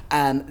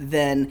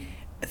 then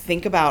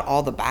think about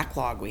all the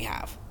backlog we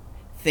have.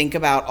 Think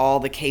about all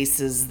the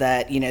cases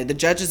that, you know, the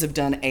judges have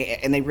done,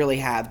 and they really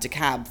have,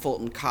 DeKalb,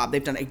 Fulton, Cobb,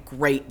 they've done a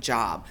great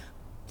job,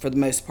 for the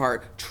most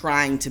part,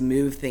 trying to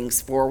move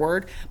things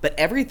forward, but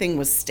everything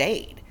was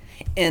stayed.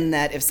 In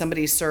that if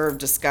somebody served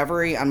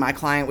discovery on my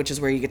client, which is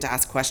where you get to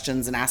ask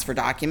questions and ask for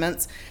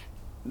documents,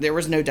 there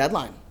was no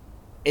deadline.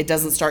 It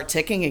doesn't start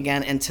ticking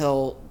again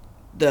until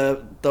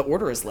the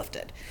order is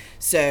lifted.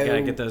 So You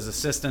gotta get those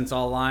assistants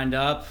all lined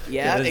up.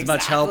 Yeah, Get as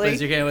much help exactly.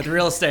 as you can with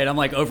real estate. I'm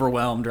like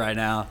overwhelmed right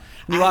now.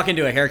 You walk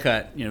into a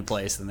haircut, you know,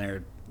 place, and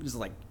they're just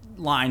like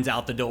lines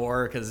out the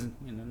door because,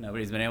 you know,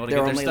 nobody's been able to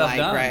they're get their only stuff like,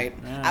 done. right.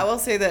 Yeah. I will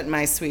say that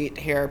my sweet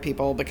hair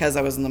people, because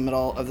I was in the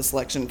middle of the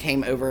selection,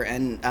 came over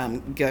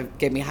and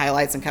gave me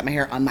highlights and cut my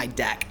hair on my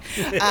deck,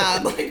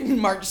 like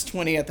March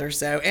 20th or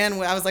so. And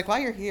I was like, while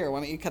you're here, why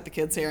don't you cut the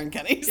kids' hair and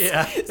Kenny's?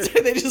 Yeah.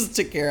 So they just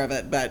took care of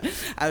it. But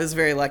I was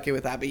very lucky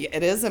with that. But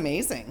it is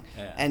amazing.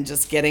 Yeah. And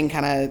just getting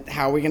kind of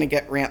how are we going to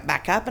get ramped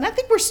back up. And I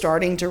think we're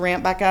starting to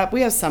ramp back up.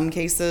 We have some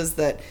cases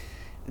that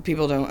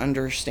people don't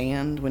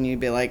understand when you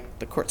be like,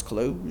 the court's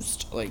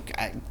closed. Like,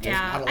 there's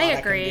Yeah, not a lot I can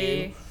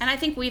agree. do. And I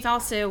think we've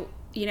also,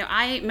 you know,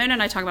 Mona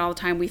and I talk about all the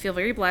time, we feel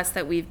very blessed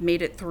that we've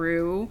made it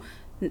through,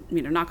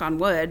 you know, knock on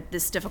wood,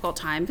 this difficult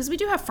time. Because we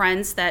do have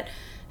friends that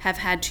have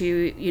had to,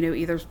 you know,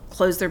 either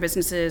close their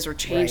businesses or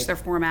change Right. their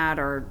format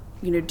or,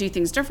 you know, do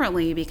things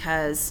differently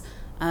because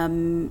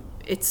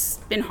it's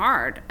been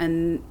hard.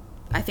 And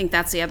I think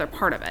that's the other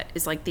part of it,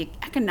 is like the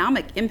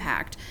economic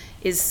impact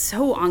is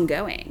so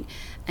ongoing.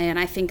 And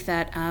I think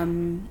that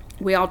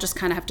we all just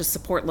kind of have to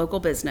support local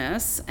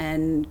business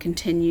and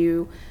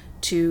continue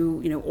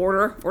to, you know,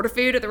 order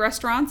food at the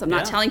restaurants. I'm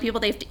not Yeah. telling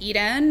people they have to eat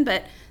in,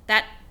 but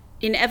that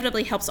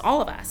inevitably helps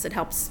all of us. It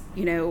helps,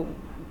 you know,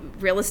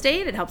 real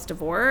estate, it helps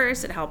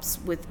divorce, it helps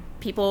with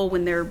people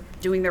when they're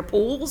doing their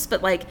pools.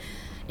 But like,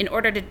 in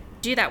order to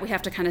do that, we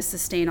have to kind of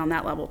sustain on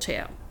that level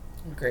too.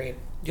 Great.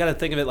 You got to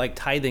think of it like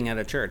tithing at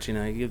a church. You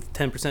know, you give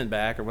 10%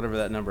 back or whatever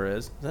that number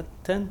is. Is that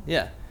 10?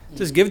 Yeah.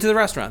 Just give it to the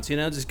restaurants. You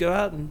know, just go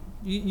out and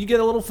you get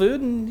a little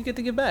food and you get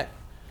to give back.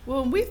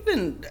 Well, we've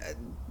been,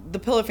 the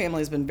Pillow family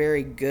has been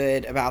very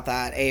good about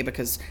that,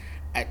 because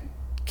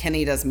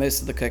Kenny does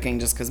most of the cooking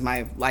just because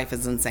my life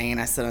is insane.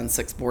 I sit on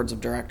 6 boards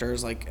of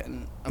directors like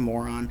a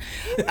moron.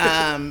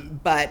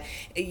 But,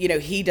 you know,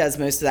 he does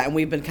most of that. And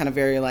we've been kind of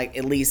very like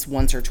at least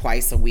once or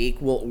twice a week,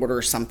 we'll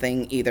order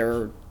something,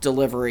 either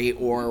delivery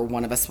or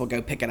one of us will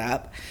go pick it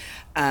up.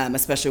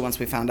 Especially once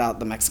we found out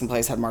the Mexican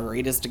place had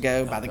margaritas to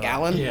go by the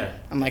gallon. Yeah.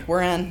 I'm like,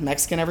 we're in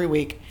Mexican every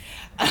week.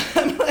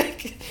 I'm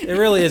like, It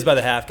really is by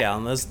the half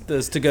gallon.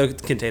 Those to-go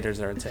containers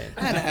are insane.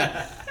 I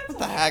know. What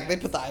the heck? They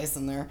put the ice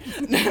in there.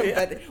 No,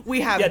 but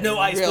we have no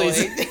ice, really,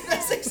 please.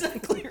 That's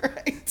exactly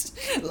right.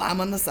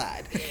 Lime on the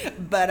side.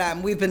 But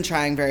we've been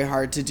trying very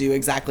hard to do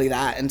exactly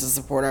that and to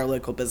support our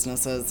local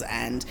businesses.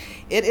 And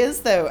it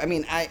is, though, I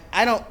mean,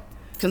 I don't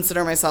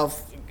consider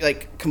myself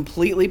like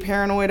completely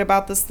paranoid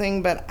about this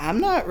thing, but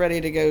I'm not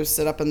ready to go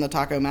sit up in the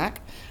Taco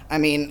Mac. I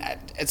mean,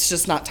 it's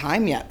just not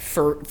time yet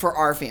for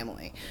our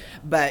family.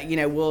 But, you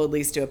know, we'll at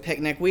least do a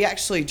picnic. We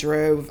actually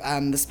drove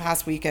this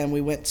past weekend.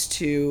 We went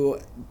to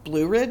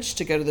Blue Ridge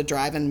to go to the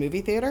drive-in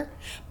movie theater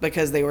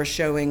because they were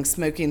showing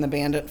Smokey and the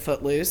Bandit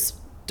Footloose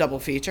double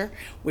feature.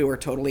 We were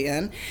totally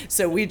in.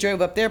 So we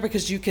drove up there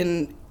because you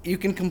can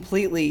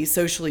completely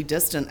socially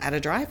distant at a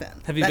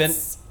drive-in. Have you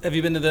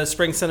been to the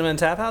Spring Cinnamon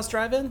Tap House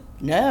drive-in?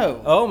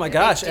 No. Oh my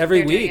gosh, every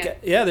they're doing week. it.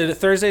 Yeah, they're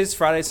Thursdays,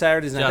 Fridays,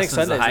 Saturdays, and I think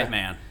Justin's Sundays. the hype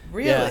man.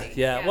 Really?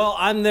 Yeah. Well,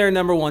 I'm their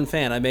number one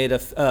fan. I made a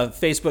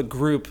Facebook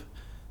group,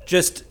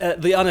 just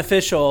the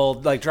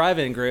unofficial like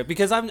drive-in group,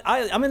 because I'm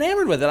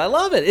enamored with it. I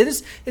love it.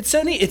 It's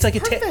so neat. It's like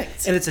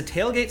Perfect. and it's a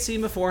tailgate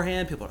scene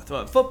beforehand. People are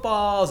throwing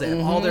footballs. They have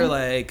all their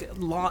like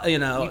You take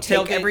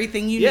tailgate.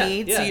 everything you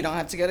need, so you don't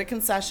have to go to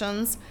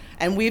concessions.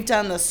 And we've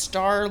done the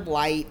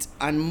Starlight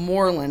on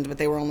Moreland, but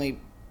they were only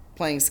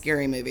playing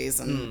scary movies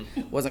and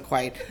wasn't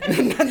quite.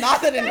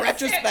 Not that in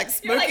retrospect,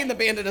 Smokey and the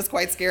Bandit is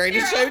quite scary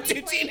to show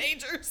two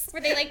teenagers. Were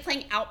they like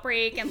playing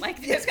Outbreak and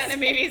like those kind of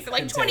movies?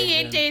 Like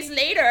 28 days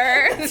later,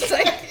 it's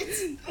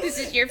like this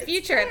is your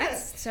future.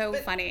 That's so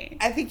funny.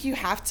 I think you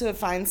have to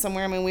find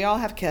somewhere. I mean, we all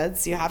have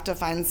kids. You have to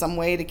find some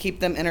way to keep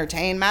them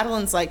entertained.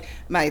 Madeline's like,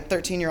 my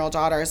 13-year-old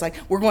daughter is like,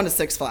 we're going to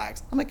Six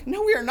Flags. I'm like,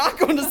 no, we are not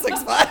going to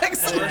Six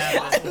Flags.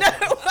 No,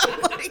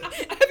 I'm like,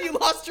 have you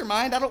lost your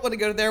mind? I don't want to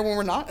go there when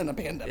we're not in a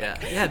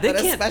pandemic. Yeah, they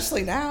but can't,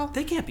 especially now.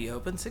 They can't be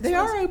open. Six They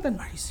Flags? are open.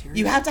 Are you serious?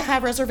 You have to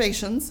have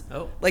reservations.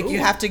 Oh. Like you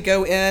Ooh. have to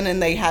go in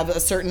and they have a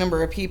certain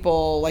number of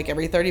people, like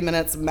every 30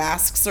 minutes,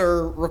 masks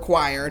are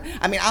required.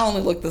 I mean, I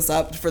only looked this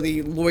up for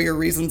the lawyer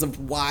reasons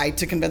of why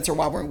to convince her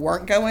why we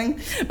weren't going,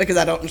 because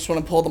I don't just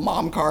want to pull the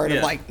mom card of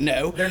Yeah. like,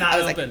 no. They're not I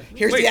was open. Like,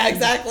 here's Wait. yeah,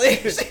 exactly.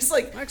 She's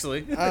like,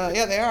 Actually.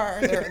 yeah, they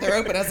are. They're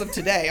open as of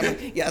today. I'm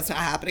like, yeah, it's not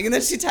happening. And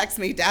then she texts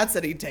me, Dad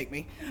said he'd take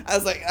me. I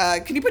was like,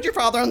 can you put your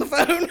father on the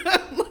phone?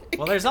 I'm like,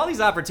 Well, there's all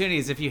these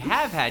opportunities. If you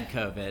have had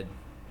COVID,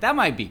 that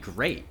might be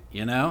great,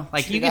 you know?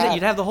 Like, True you'd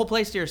that. have the whole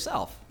place to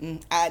yourself.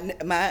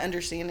 my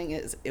understanding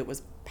is it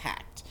was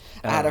packed.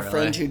 Oh, I had a really?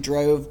 friend who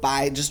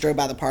just drove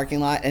by the parking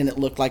lot, and it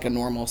looked like a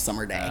normal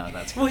summer day. Oh,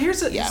 that's Well,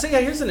 here's Yeah.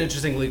 here's an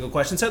interesting legal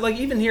question. So, like,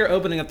 even here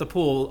opening up the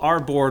pool, our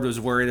board was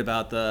worried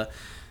about the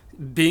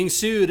being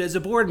sued as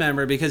a board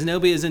member because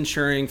nobody is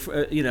insuring, for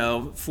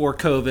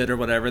COVID or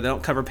whatever. They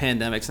don't cover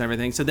pandemics and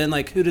everything. So then,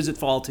 like, who does it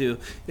fall to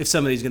if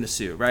somebody's going to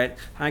sue, right?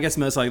 I guess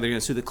most likely they're going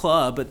to sue the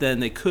club, but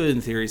then they could,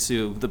 in theory,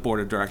 sue the board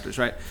of directors,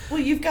 right? Well,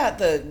 you've got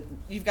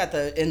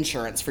the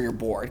insurance for your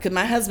board, because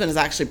my husband is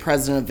actually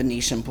president of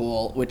Venetian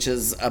Pool, which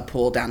is a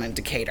pool down in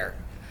Decatur.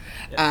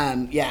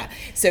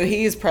 So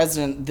he's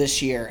president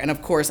this year, and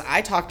of course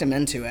I talked him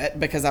into it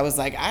because I was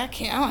like, I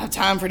don't have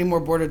time for any more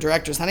board of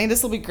directors, honey.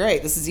 This will be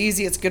great. This is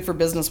easy. It's good for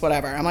business.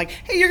 Whatever. I'm like,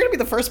 hey, you're gonna be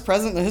the first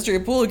president in the history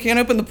of pool who can't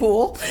open the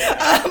pool.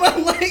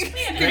 I'm like,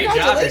 Great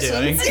job you're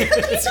doing.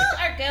 congratulations. People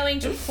are going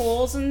to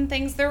pools and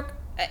things. They're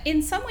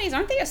in some ways,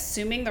 aren't they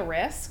assuming the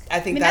risk? I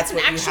think mean, that's an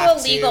what you actual have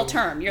to- legal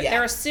term. yeah.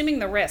 They're assuming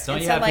the risk. Don't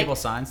And you so, have like, people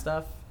sign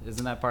stuff?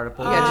 Isn't that part of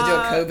You pool? had to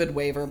do a COVID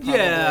waiver, probably.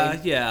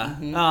 Yeah.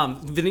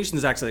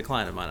 Venetian's actually a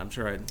client of mine. I'm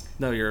sure I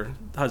know your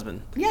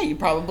husband. Yeah, you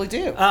probably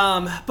do.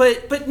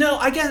 But no,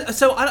 I guess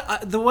so.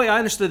 The way I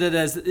understood it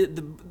as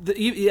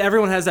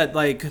everyone has that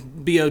like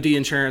BOD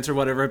insurance or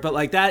whatever, but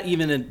like that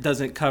even it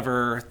doesn't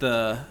cover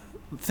the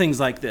things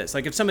like this.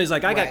 Like if somebody's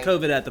like, I got Right.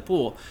 COVID at the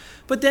pool,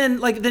 but then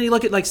you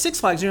look at like Six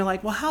Flags and you're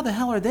like, well, how the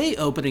hell are they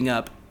opening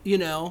up?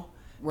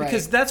 Right.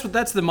 Because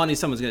that's the money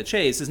someone's going to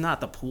chase is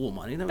not the pool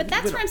money. But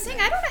that's what I'm saying.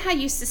 I don't know how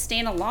you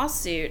sustain a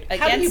lawsuit How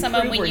do against you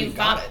someone prove when where you you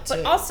got it, but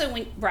too? also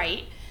when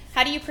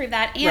how do you prove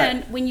that?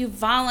 And Right. when you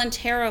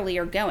voluntarily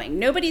are going,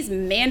 nobody's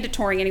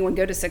mandatoring anyone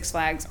go to Six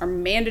Flags or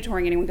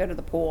mandatoring anyone go to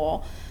the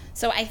pool.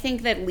 So I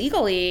think that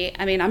legally,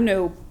 I mean, I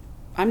don't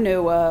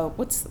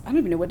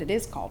even know what it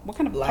is called. What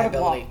kind of part of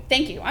law? Liability.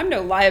 Thank you. I'm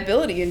no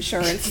liability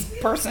insurance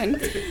person.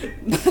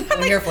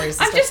 I'm here for you,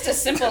 sister. I'm just a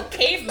simple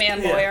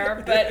caveman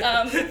lawyer, but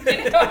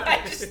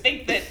I just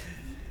think that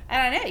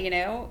I don't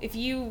know. If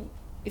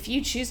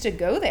you choose to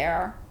go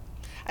there,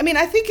 I mean,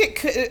 I think it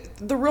could.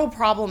 The real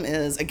problem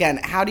is, again,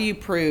 how do you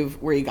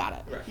prove where you got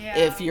it? Right. Yeah.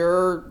 If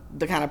you're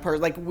the kind of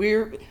person, like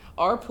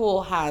our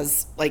pool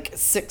has like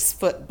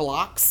 6-foot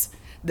blocks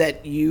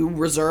that you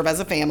reserve as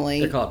a family.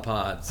 They're called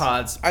pods.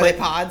 Pods. Are they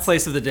pods?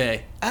 Place of the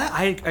day.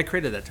 I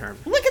created that term.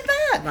 Look at that.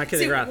 Not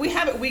kidding See, around. we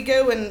have it. We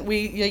go and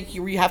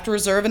you have to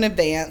reserve in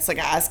advance. Like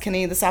I asked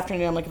Kenny this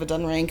afternoon, I'm like, if it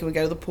doesn't rain, can we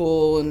go to the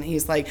pool? And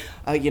he's like,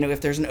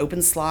 if there's an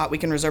open slot, we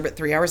can reserve it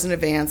 3 hours in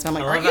advance. And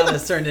I'm like, I love how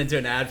this turned into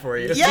an ad for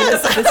you.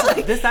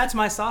 Yes. That's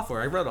my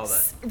software. I wrote all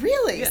that.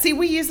 Really? See,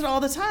 we use it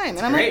all the time.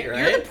 And I'm great, like,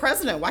 right? you're the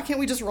president. Why can't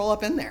we just roll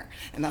up in there?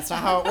 And that's not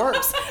how it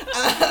works.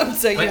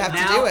 So you But have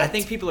now, to do it. I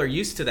think people are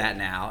used to that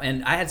now.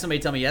 And I had somebody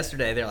tell me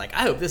yesterday, they're like,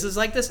 I hope this is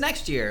like this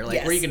next year.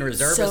 Like where you can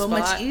reserve a so spot.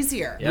 much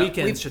easier. Yeah.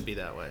 Weekends should be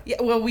that way. Yeah,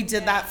 well, we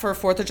did that for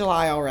 4th of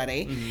July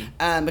already,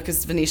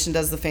 because Venetian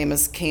does the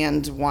famous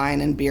canned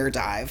wine and beer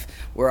dive,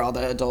 where all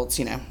the adults,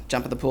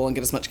 jump in the pool and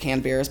get as much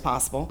canned beer as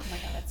possible.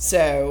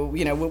 So,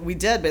 what we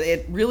did, but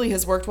it really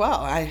has worked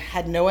well. I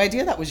had no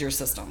idea that was your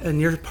system.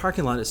 And your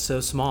parking lot is so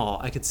small.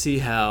 I could see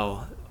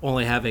how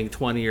only having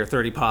 20 or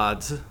 30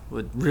 pods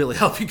would really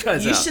help you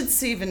guys You out. should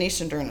see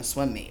Venetian during a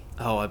swim meet.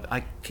 Oh,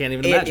 I can't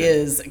even It imagine.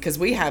 is, because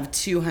we have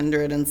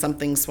 200 and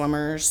something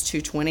swimmers,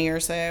 220 or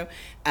so,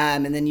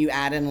 and then you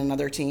add in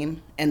another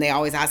team, and they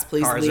always ask,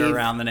 please Cars leave. are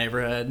around the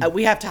neighborhood.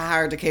 We have to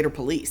hire Decatur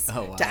police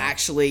Oh, wow. to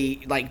actually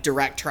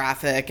direct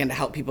traffic and to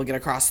help people get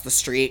across the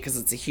street, because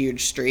it's a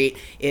huge street.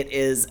 It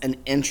is an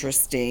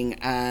interesting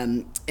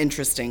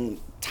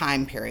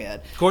time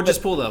period. Gorgeous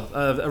pool, though.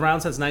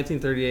 Around since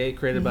 1938,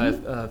 created by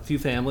a few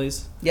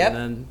families. Yep.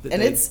 And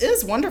It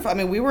is wonderful. I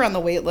mean, we were on the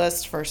wait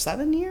list for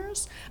 7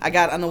 years. I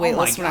got on the wait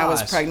my list when I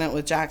was gosh. pregnant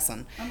with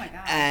Jackson. Oh my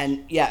gosh.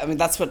 And yeah, I mean,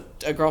 that's what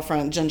a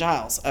girlfriend, Jen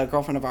Giles, a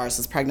girlfriend of ours,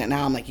 is pregnant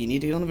now. I'm like, you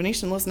need to get on the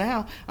Venetian list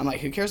now. I'm like,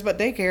 who cares about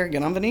daycare?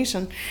 Get on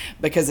Venetian.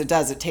 Because it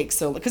takes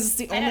so, because it's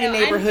the I don't only know.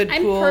 neighborhood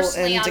I'm pool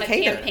personally in on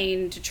Decatur. a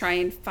campaign to try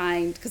and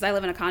find, because I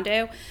live in a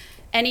condo,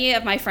 any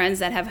of my friends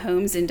that have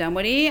homes in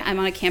Dunwoody, I'm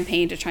on a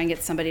campaign to try and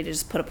get somebody to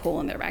just put a pool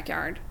in their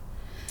backyard.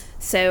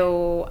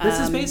 So This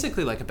is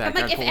basically like a I'm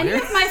backyard like, if pool any here.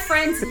 of my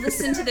friends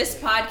listen to this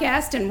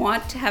podcast and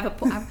want to have a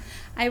pool,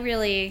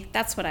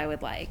 that's what I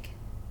would like.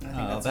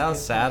 Oh, that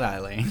was sad,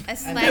 Eileen.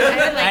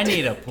 I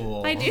need a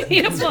pool. I do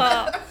need a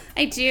pool.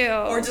 I do.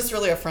 Or just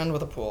really a friend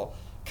with a pool.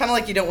 Kind of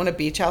like you don't want a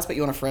beach house, but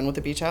you want a friend with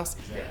a beach house.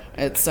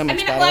 Yeah. It's so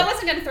much better. Well, I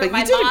wasn't going to throw but my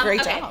you did mom. a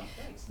great Okay. job.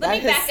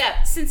 Let me back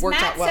up. Since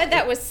worked Matt out well. said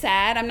that was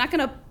sad, I'm not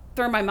going to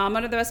throw my mom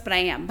under the bus, but I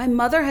am. My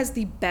mother has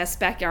the best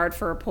backyard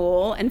for a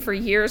pool, and for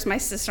years my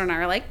sister and I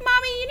are like,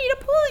 Mommy, you need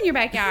a pool in your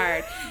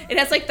backyard. It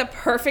has like the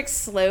perfect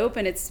slope,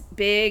 and it's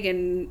big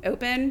and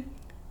open,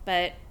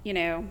 but you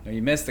know.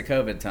 You missed the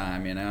COVID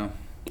time,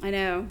 I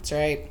know. That's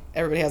right.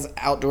 Everybody has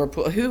outdoor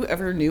pool.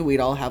 Whoever knew we'd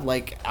all have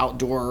like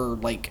outdoor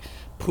like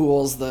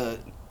pools, the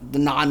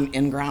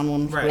non-in-ground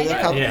ones. What are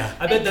they called? Yeah.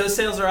 I bet those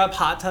sales are up.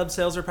 Hot tub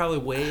sales are probably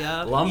way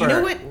up. Lumber. You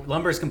know what?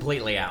 Lumber's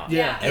completely out.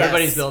 Yeah.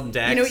 Everybody's Yes. building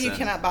decks. You know what you and-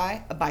 cannot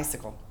buy? A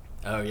bicycle.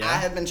 Oh, yeah? I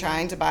have been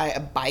trying to buy a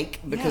bike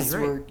because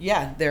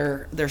great.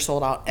 they're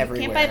sold out You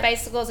everywhere. can't buy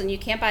bicycles, and you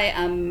can't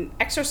buy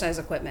exercise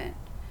equipment.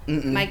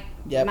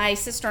 My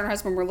sister and her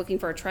husband were looking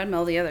for a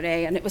treadmill the other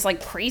day, and it was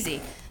like crazy.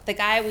 The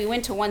guy, we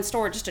went to one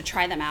store just to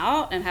try them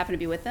out and happened to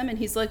be with them, and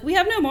he's like, we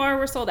have no more,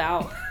 we're sold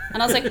out.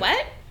 And I was like,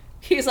 what?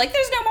 He was like,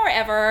 there's no more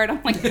ever. And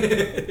I'm like,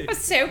 it was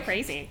so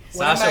crazy.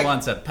 Sasha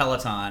wants a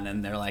Peloton,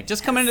 and they're like,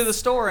 just come into the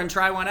store and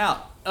try one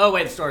out. Oh,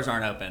 wait, the stores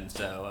aren't open,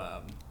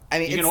 so I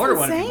mean, you can it's order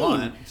one if you insane.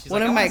 want. She's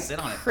One like, of "I my wanna sit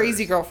on it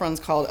crazy first." girlfriends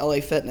called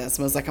LA Fitness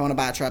and was like, I want to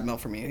buy a treadmill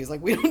from you. He's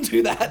like, we don't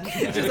do that.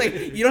 She's like,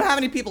 you don't have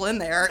any people in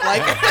there.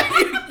 Like,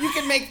 you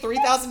can make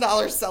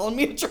 $3,000 selling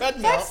me a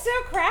treadmill. That's so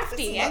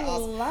crafty. I Isn't that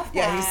awesome? love that.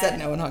 Yeah, he said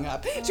no and hung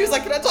up. She was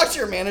like, can I talk to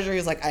your manager? He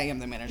was like, I am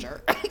the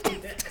manager.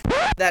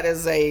 That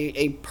is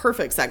a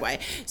perfect segue.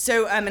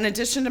 So in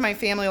addition to my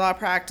family law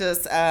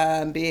practice,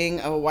 being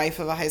a wife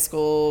of a high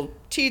school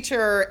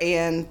teacher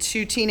and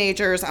 2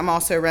 teenagers, I'm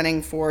also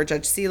running for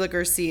Judge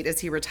Seeliger's seat as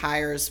he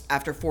retires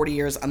after 40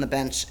 years on the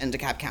bench in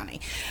DeKalb County.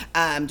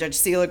 Judge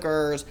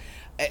Seeliger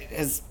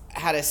has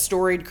had a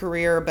storied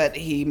career, but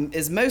he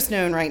is most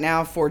known right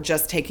now for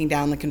just taking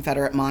down the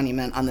Confederate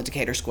monument on the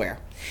Decatur Square.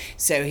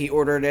 So he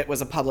ordered it,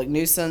 was a public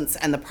nuisance,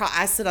 and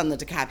I sit on the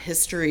DeKalb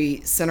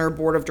History Center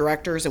Board of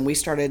Directors, and we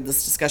started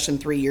this discussion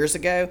 3 years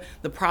ago.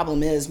 The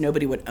problem is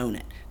nobody would own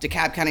it.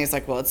 DeKalb County is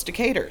like, well, it's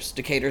Decatur's.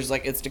 Decatur's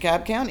like, it's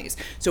DeKalb County's.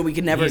 So we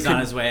could never... He's on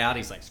his way out.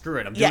 He's like, screw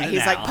it, I'm doing it he's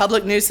now. like,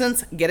 public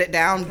nuisance, get it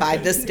down by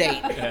this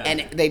date.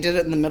 And they did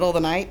it in the middle of the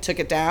night, took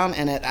it down,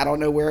 and I don't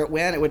know where it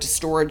went. It went to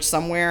storage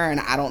somewhere, and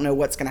I don't know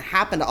what's going to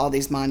happen to all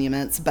these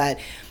monuments, but,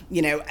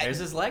 There's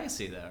his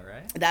legacy, though,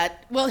 right?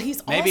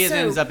 He's Maybe also... it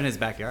ends up in his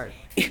backyard.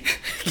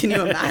 Can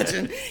you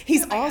imagine?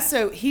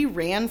 He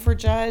ran for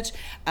judge,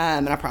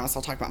 and I promise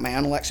I'll talk about my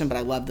own election, but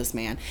I love this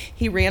man.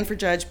 He ran for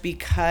judge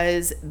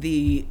because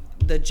the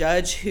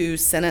judge who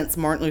sentenced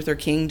Martin Luther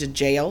King to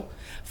jail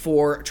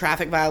for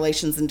traffic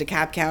violations in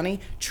DeKalb County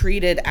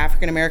treated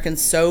African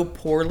Americans so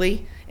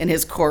poorly in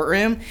his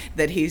courtroom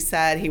that he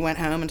said he went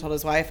home and told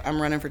his wife,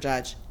 I'm running for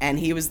judge. And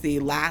he was the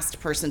last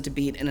person to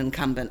beat an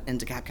incumbent in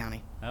DeKalb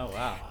County. Oh,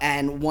 wow.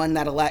 And won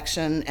that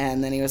election,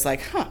 and then he was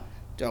like,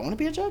 do I want to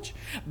be a judge?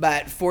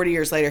 But 40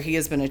 years later, he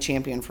has been a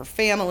champion for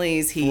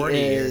families. 40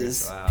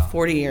 years, wow.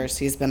 40 years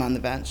he's been on the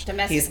bench.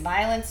 Domestic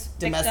violence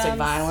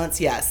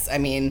Violence, yes. I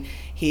mean,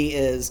 he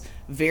is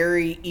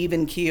very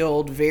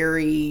even-keeled,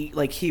 very,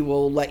 like, he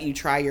will let you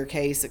try your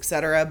case,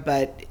 etc.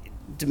 But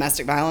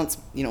domestic violence,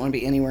 you don't want to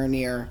be anywhere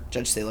near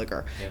Judge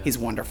Seeliger. Yeah. He's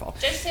wonderful.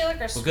 Judge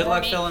Seeliger Well, good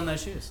luck filling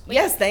those shoes.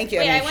 Yes, thank you.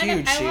 Wait, I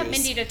mean, I want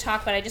Mindy to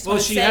talk, but I just Well,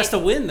 want to she say... has to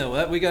win,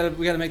 though. We got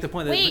to make the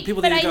point that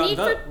people need to go out and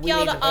vote. But I need for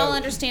y'all to all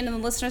understand, and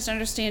the listeners to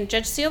understand,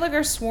 Judge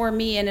Seeliger swore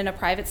me in a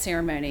private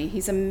ceremony.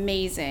 He's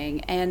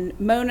amazing. And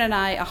Mona and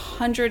I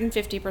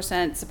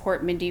 150%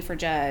 support Mindy for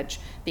judge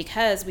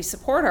because we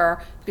support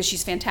her because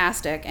she's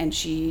fantastic, and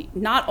she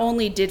not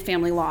only did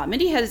family law.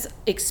 Mindy has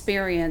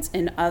experience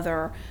in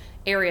other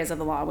areas of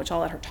the law, which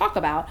I'll let her talk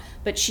about,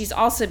 but she's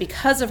also,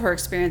 because of her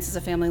experience as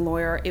a family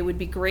lawyer, it would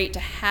be great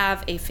to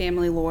have a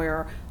family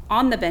lawyer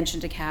on the bench in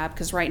DeKalb,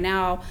 because right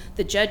now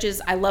the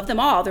judges, I love them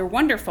all, they're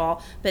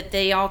wonderful, but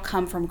they all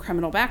come from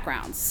criminal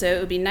backgrounds. So it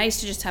would be nice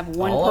to just have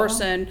one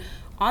person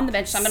on the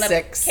bench. So I'm going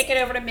to kick it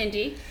over to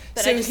Mindy.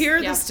 So here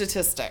are the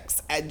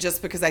statistics,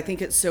 just because I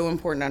think it's so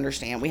important to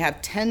understand. We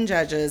have 10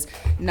 judges,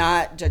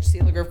 not Judge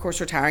Seeliger, of course,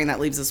 retiring.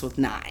 That leaves us with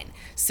 9.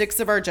 6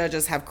 of our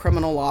judges have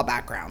criminal law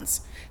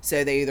backgrounds.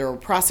 So they either were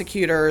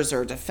prosecutors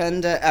or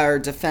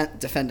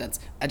defendants.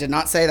 I did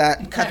not say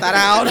that. Cut that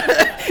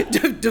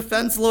out.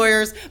 Defense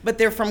lawyers, but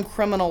they're from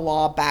criminal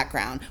law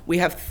background. We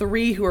have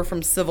 3 who are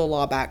from civil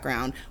law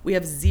background. We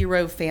have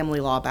 0 family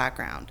law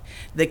background.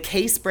 The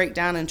case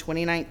breakdown in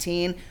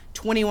 2019,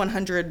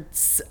 2,100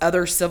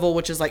 other civil,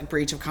 which is like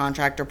breach of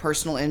contract or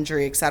personal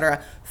injury,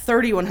 etc.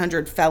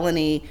 3,100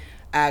 felony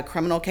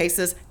criminal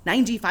cases,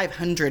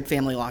 9,500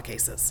 family law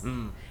cases.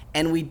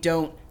 And we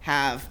don't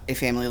have a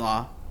family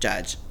law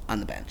judge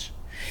on the bench.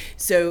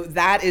 So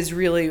that is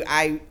really,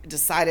 I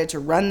decided to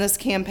run this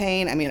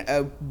campaign. I mean,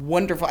 a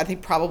wonderful, I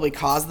think probably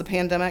caused the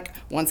pandemic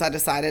once I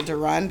decided to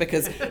run,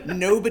 because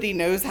nobody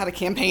knows how to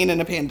campaign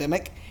in a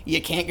pandemic. You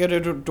can't go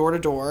door to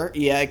door.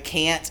 You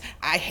can't,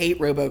 I hate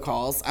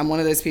robocalls. I'm one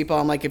of those people,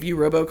 I'm like, if you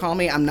robocall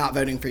me, I'm not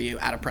voting for you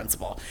out of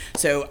principle.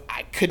 So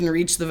I couldn't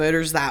reach the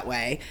voters that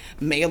way.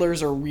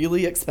 Mailers are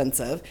really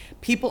expensive.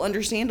 People,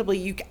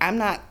 understandably,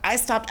 I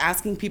stopped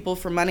asking people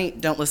for money.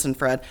 Don't listen,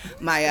 Fred,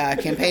 my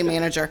campaign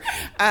manager.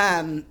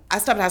 I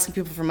stopped asking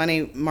people for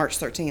money March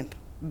 13th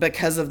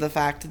because of the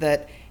fact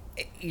that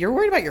you're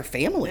worried about your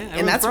family. Yeah,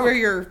 and that's broke. where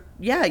your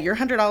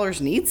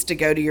 $100 needs to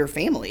go to your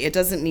family. It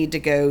doesn't need to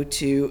go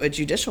to a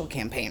judicial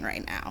campaign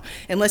right now.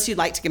 Unless you'd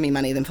like to give me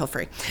money, then feel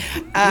free.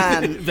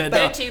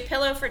 Go to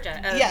Pillow for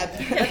Judge.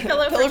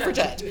 Pillow for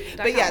Judge.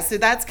 But yeah, so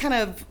that's kind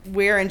of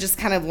where, and just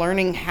kind of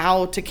learning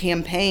how to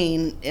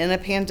campaign in a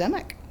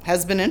pandemic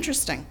has been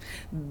interesting.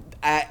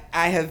 I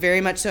have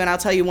very much so, and I'll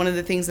tell you one of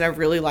the things that I've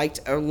really liked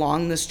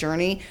along this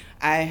journey,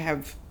 I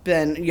have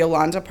been,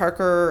 Yolanda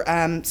Parker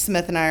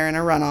Smith and I are in a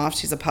runoff.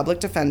 She's a public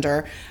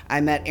defender.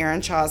 I met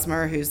Aaron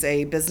Chosmer, who's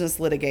a business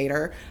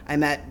litigator. I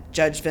met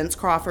Judge Vince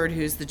Crawford,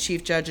 who's the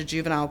chief judge of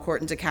juvenile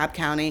court in DeKalb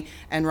County,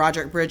 and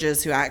Roderick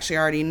Bridges, who I actually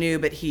already knew,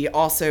 but he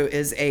also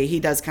he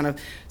does kind of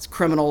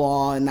criminal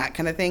law and that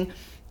kind of thing.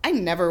 I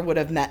never would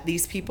have met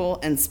these people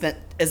and spent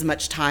as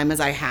much time as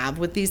I have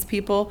with these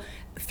people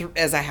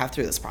as I have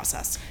through this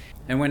process.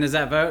 And when is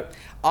that vote?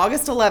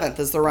 August 11th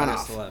is the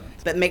runoff. August 11th.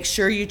 But make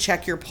sure you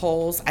check your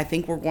polls. I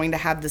think we're going to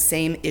have the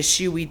same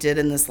issue we did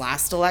in this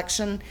last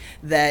election,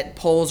 that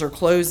polls are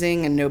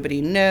closing and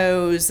nobody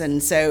knows.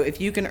 And so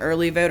if you can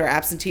early vote or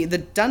absentee, the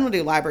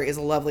Dunwoody Library is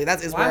lovely.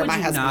 That is Why where would my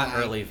you husband not and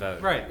I- early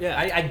vote? Right, yeah.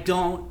 I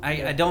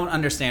don't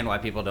understand why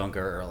people don't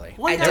go early.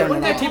 One I guy- don't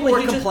one guy know. told People me were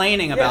he just-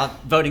 complaining yeah.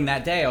 about voting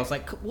that day. I was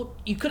like, well,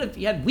 you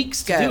had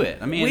weeks to Go. do it.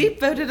 I mean, we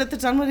voted at the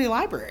Dunwoody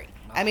Library.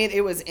 I mean,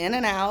 it was in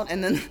and out,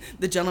 and then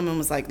the gentleman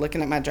was like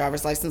looking at my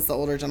driver's license, the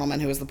older gentleman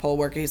who was the poll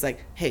worker. He's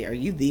like, "Hey, are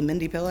you the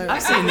Mindy Pillow?"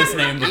 I've seen this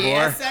name before.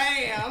 Yes, I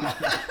am.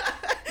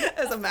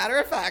 As a matter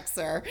of fact,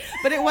 sir.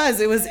 But it was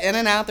in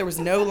and out. There was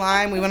no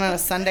line. We went on a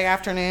Sunday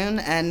afternoon,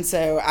 and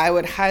so I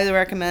would highly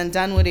recommend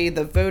Dunwoody.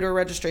 The voter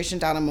registration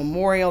down in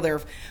Memorial.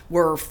 There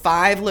were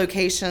 5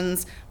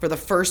 locations for the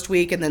first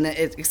week, and then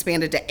it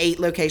expanded to 8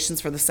 locations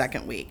for the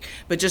second week.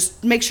 But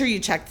just make sure you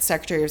check the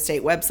Secretary of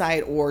State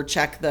website, or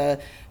check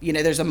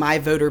there's a My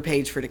Voter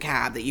page for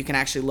DeKalb that you can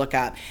actually look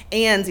up.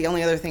 And the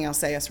only other thing I'll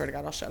say, I swear to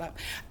God, I'll shut up.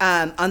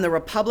 On the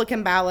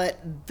Republican ballot,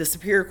 the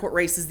Superior Court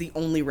race is the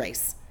only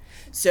race.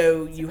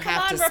 So you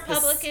have Come to... on,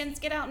 Republicans,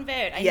 get out and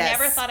vote. I Yes.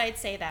 never thought I'd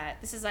say that.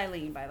 This is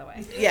Eileen, by the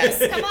way. Yes.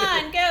 Come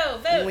on, go,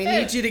 vote, We vote.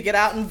 need you to get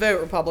out and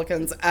vote,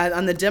 Republicans.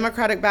 On the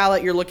Democratic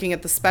ballot, you're looking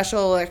at the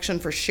special election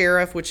for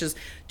sheriff, which is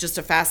just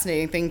a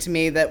fascinating thing to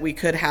me, that we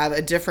could have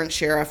a different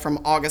sheriff from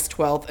August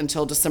 12th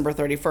until December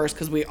 31st,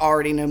 because we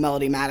already know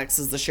Melody Maddox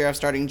is the sheriff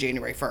starting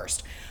January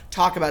 1st.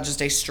 Talk about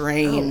just a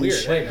strange...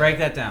 weird. Wait, break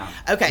that down.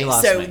 Okay, You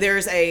lost so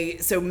me.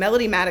 so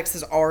Melody Maddox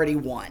has already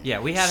won. Yeah,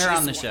 we had her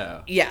on the She's show.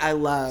 won. Yeah, I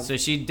love. So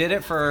she did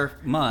it for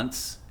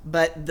months.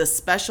 But the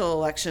special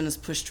election is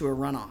pushed to a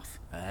runoff.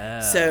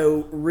 Oh.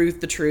 So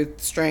Ruth the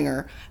Truth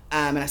Stringer,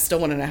 and I still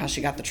want to know how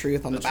she got the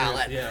truth on the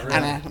ballot. yeah,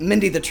 right. And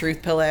Mindy the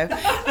Truth Pillow.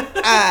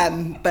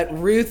 But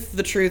Ruth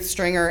the Truth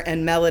Stringer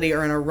and Melody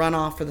are in a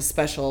runoff for the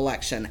special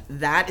election.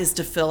 That is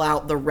to fill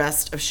out the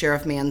rest of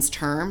Sheriff Mann's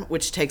term,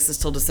 which takes us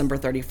till December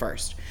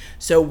 31st.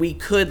 So we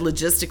could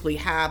logistically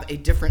have a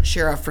different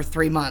sheriff for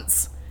 3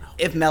 months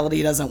if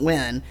Melody doesn't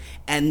win,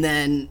 and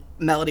then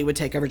Melody would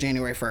take over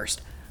January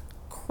 1st.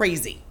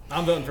 Crazy.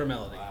 I'm voting for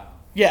Melody.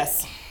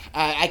 Yes.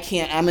 I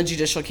can't. I'm a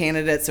judicial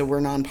candidate, so we're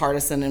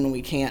nonpartisan, and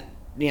we can't,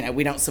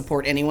 we don't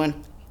support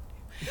anyone.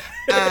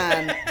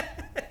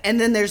 And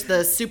then there's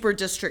the Super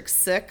District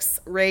 6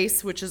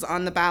 race, which is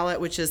on the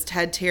ballot, which is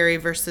Ted Terry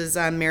versus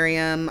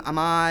Miriam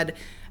Ahmad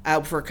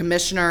for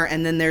commissioner.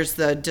 And then there's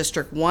the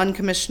District 1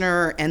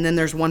 commissioner, and then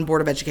there's one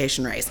Board of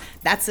Education race.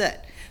 That's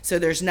it. So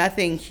there's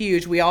nothing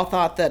huge. We all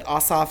thought that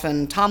Ossoff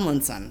and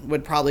Tomlinson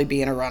would probably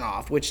be in a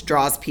runoff, which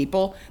draws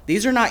people.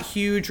 These are not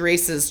huge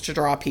races to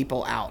draw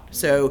people out.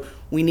 So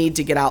we need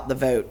to get out the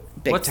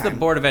vote big What's time. the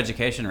Board of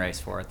Education race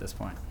for at this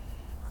point?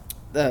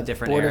 The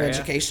different Board area? of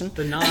Education?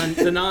 The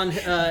non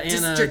Anna.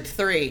 District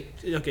 3.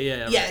 Okay,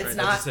 yeah, Yeah, right, it's right.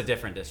 not- It's a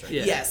different district.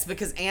 Yeah. Yes,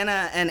 because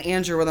Anna and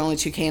Andrew were the only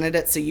 2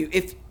 candidates. So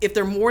if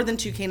there are more than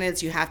 2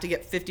 candidates, you have to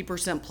get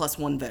 50% plus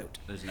 1 vote.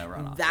 There's no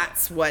runoff.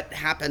 That's what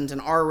happened in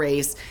our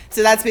race.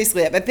 So that's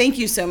basically it. But thank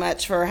you so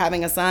much for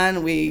having us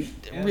on. We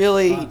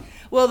really... fun.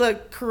 Well,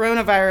 the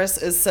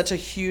coronavirus is such a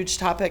huge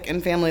topic in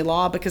family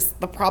law, because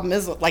the problem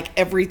is, like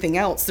everything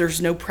else,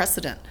 there's no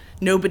precedent.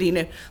 Nobody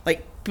knew.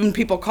 Like, when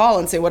people call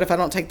and say, "What if I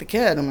don't take the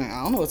kid?" I'm like,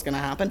 I don't know what's going to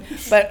happen.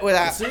 But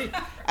without, see.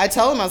 I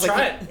tell them, I was Try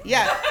like, it.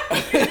 yeah.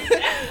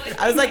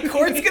 I was like,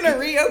 court's going to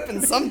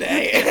reopen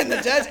someday, and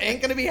the judge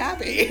ain't going to be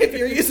happy if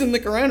you're using the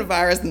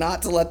coronavirus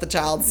not to let the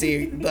child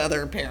see the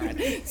other parent.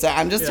 So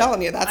I'm just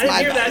telling you, that's I didn't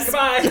my hear that.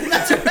 advice. Goodbye.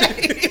 That's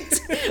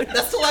right.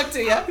 Best of luck to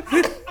you.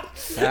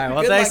 All right,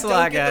 well, Good thanks luck. a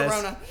lot, Don't get the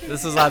guys. Rona.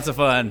 This was lots of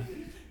fun.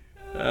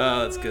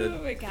 Oh, that's good.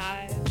 Oh my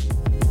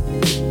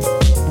god.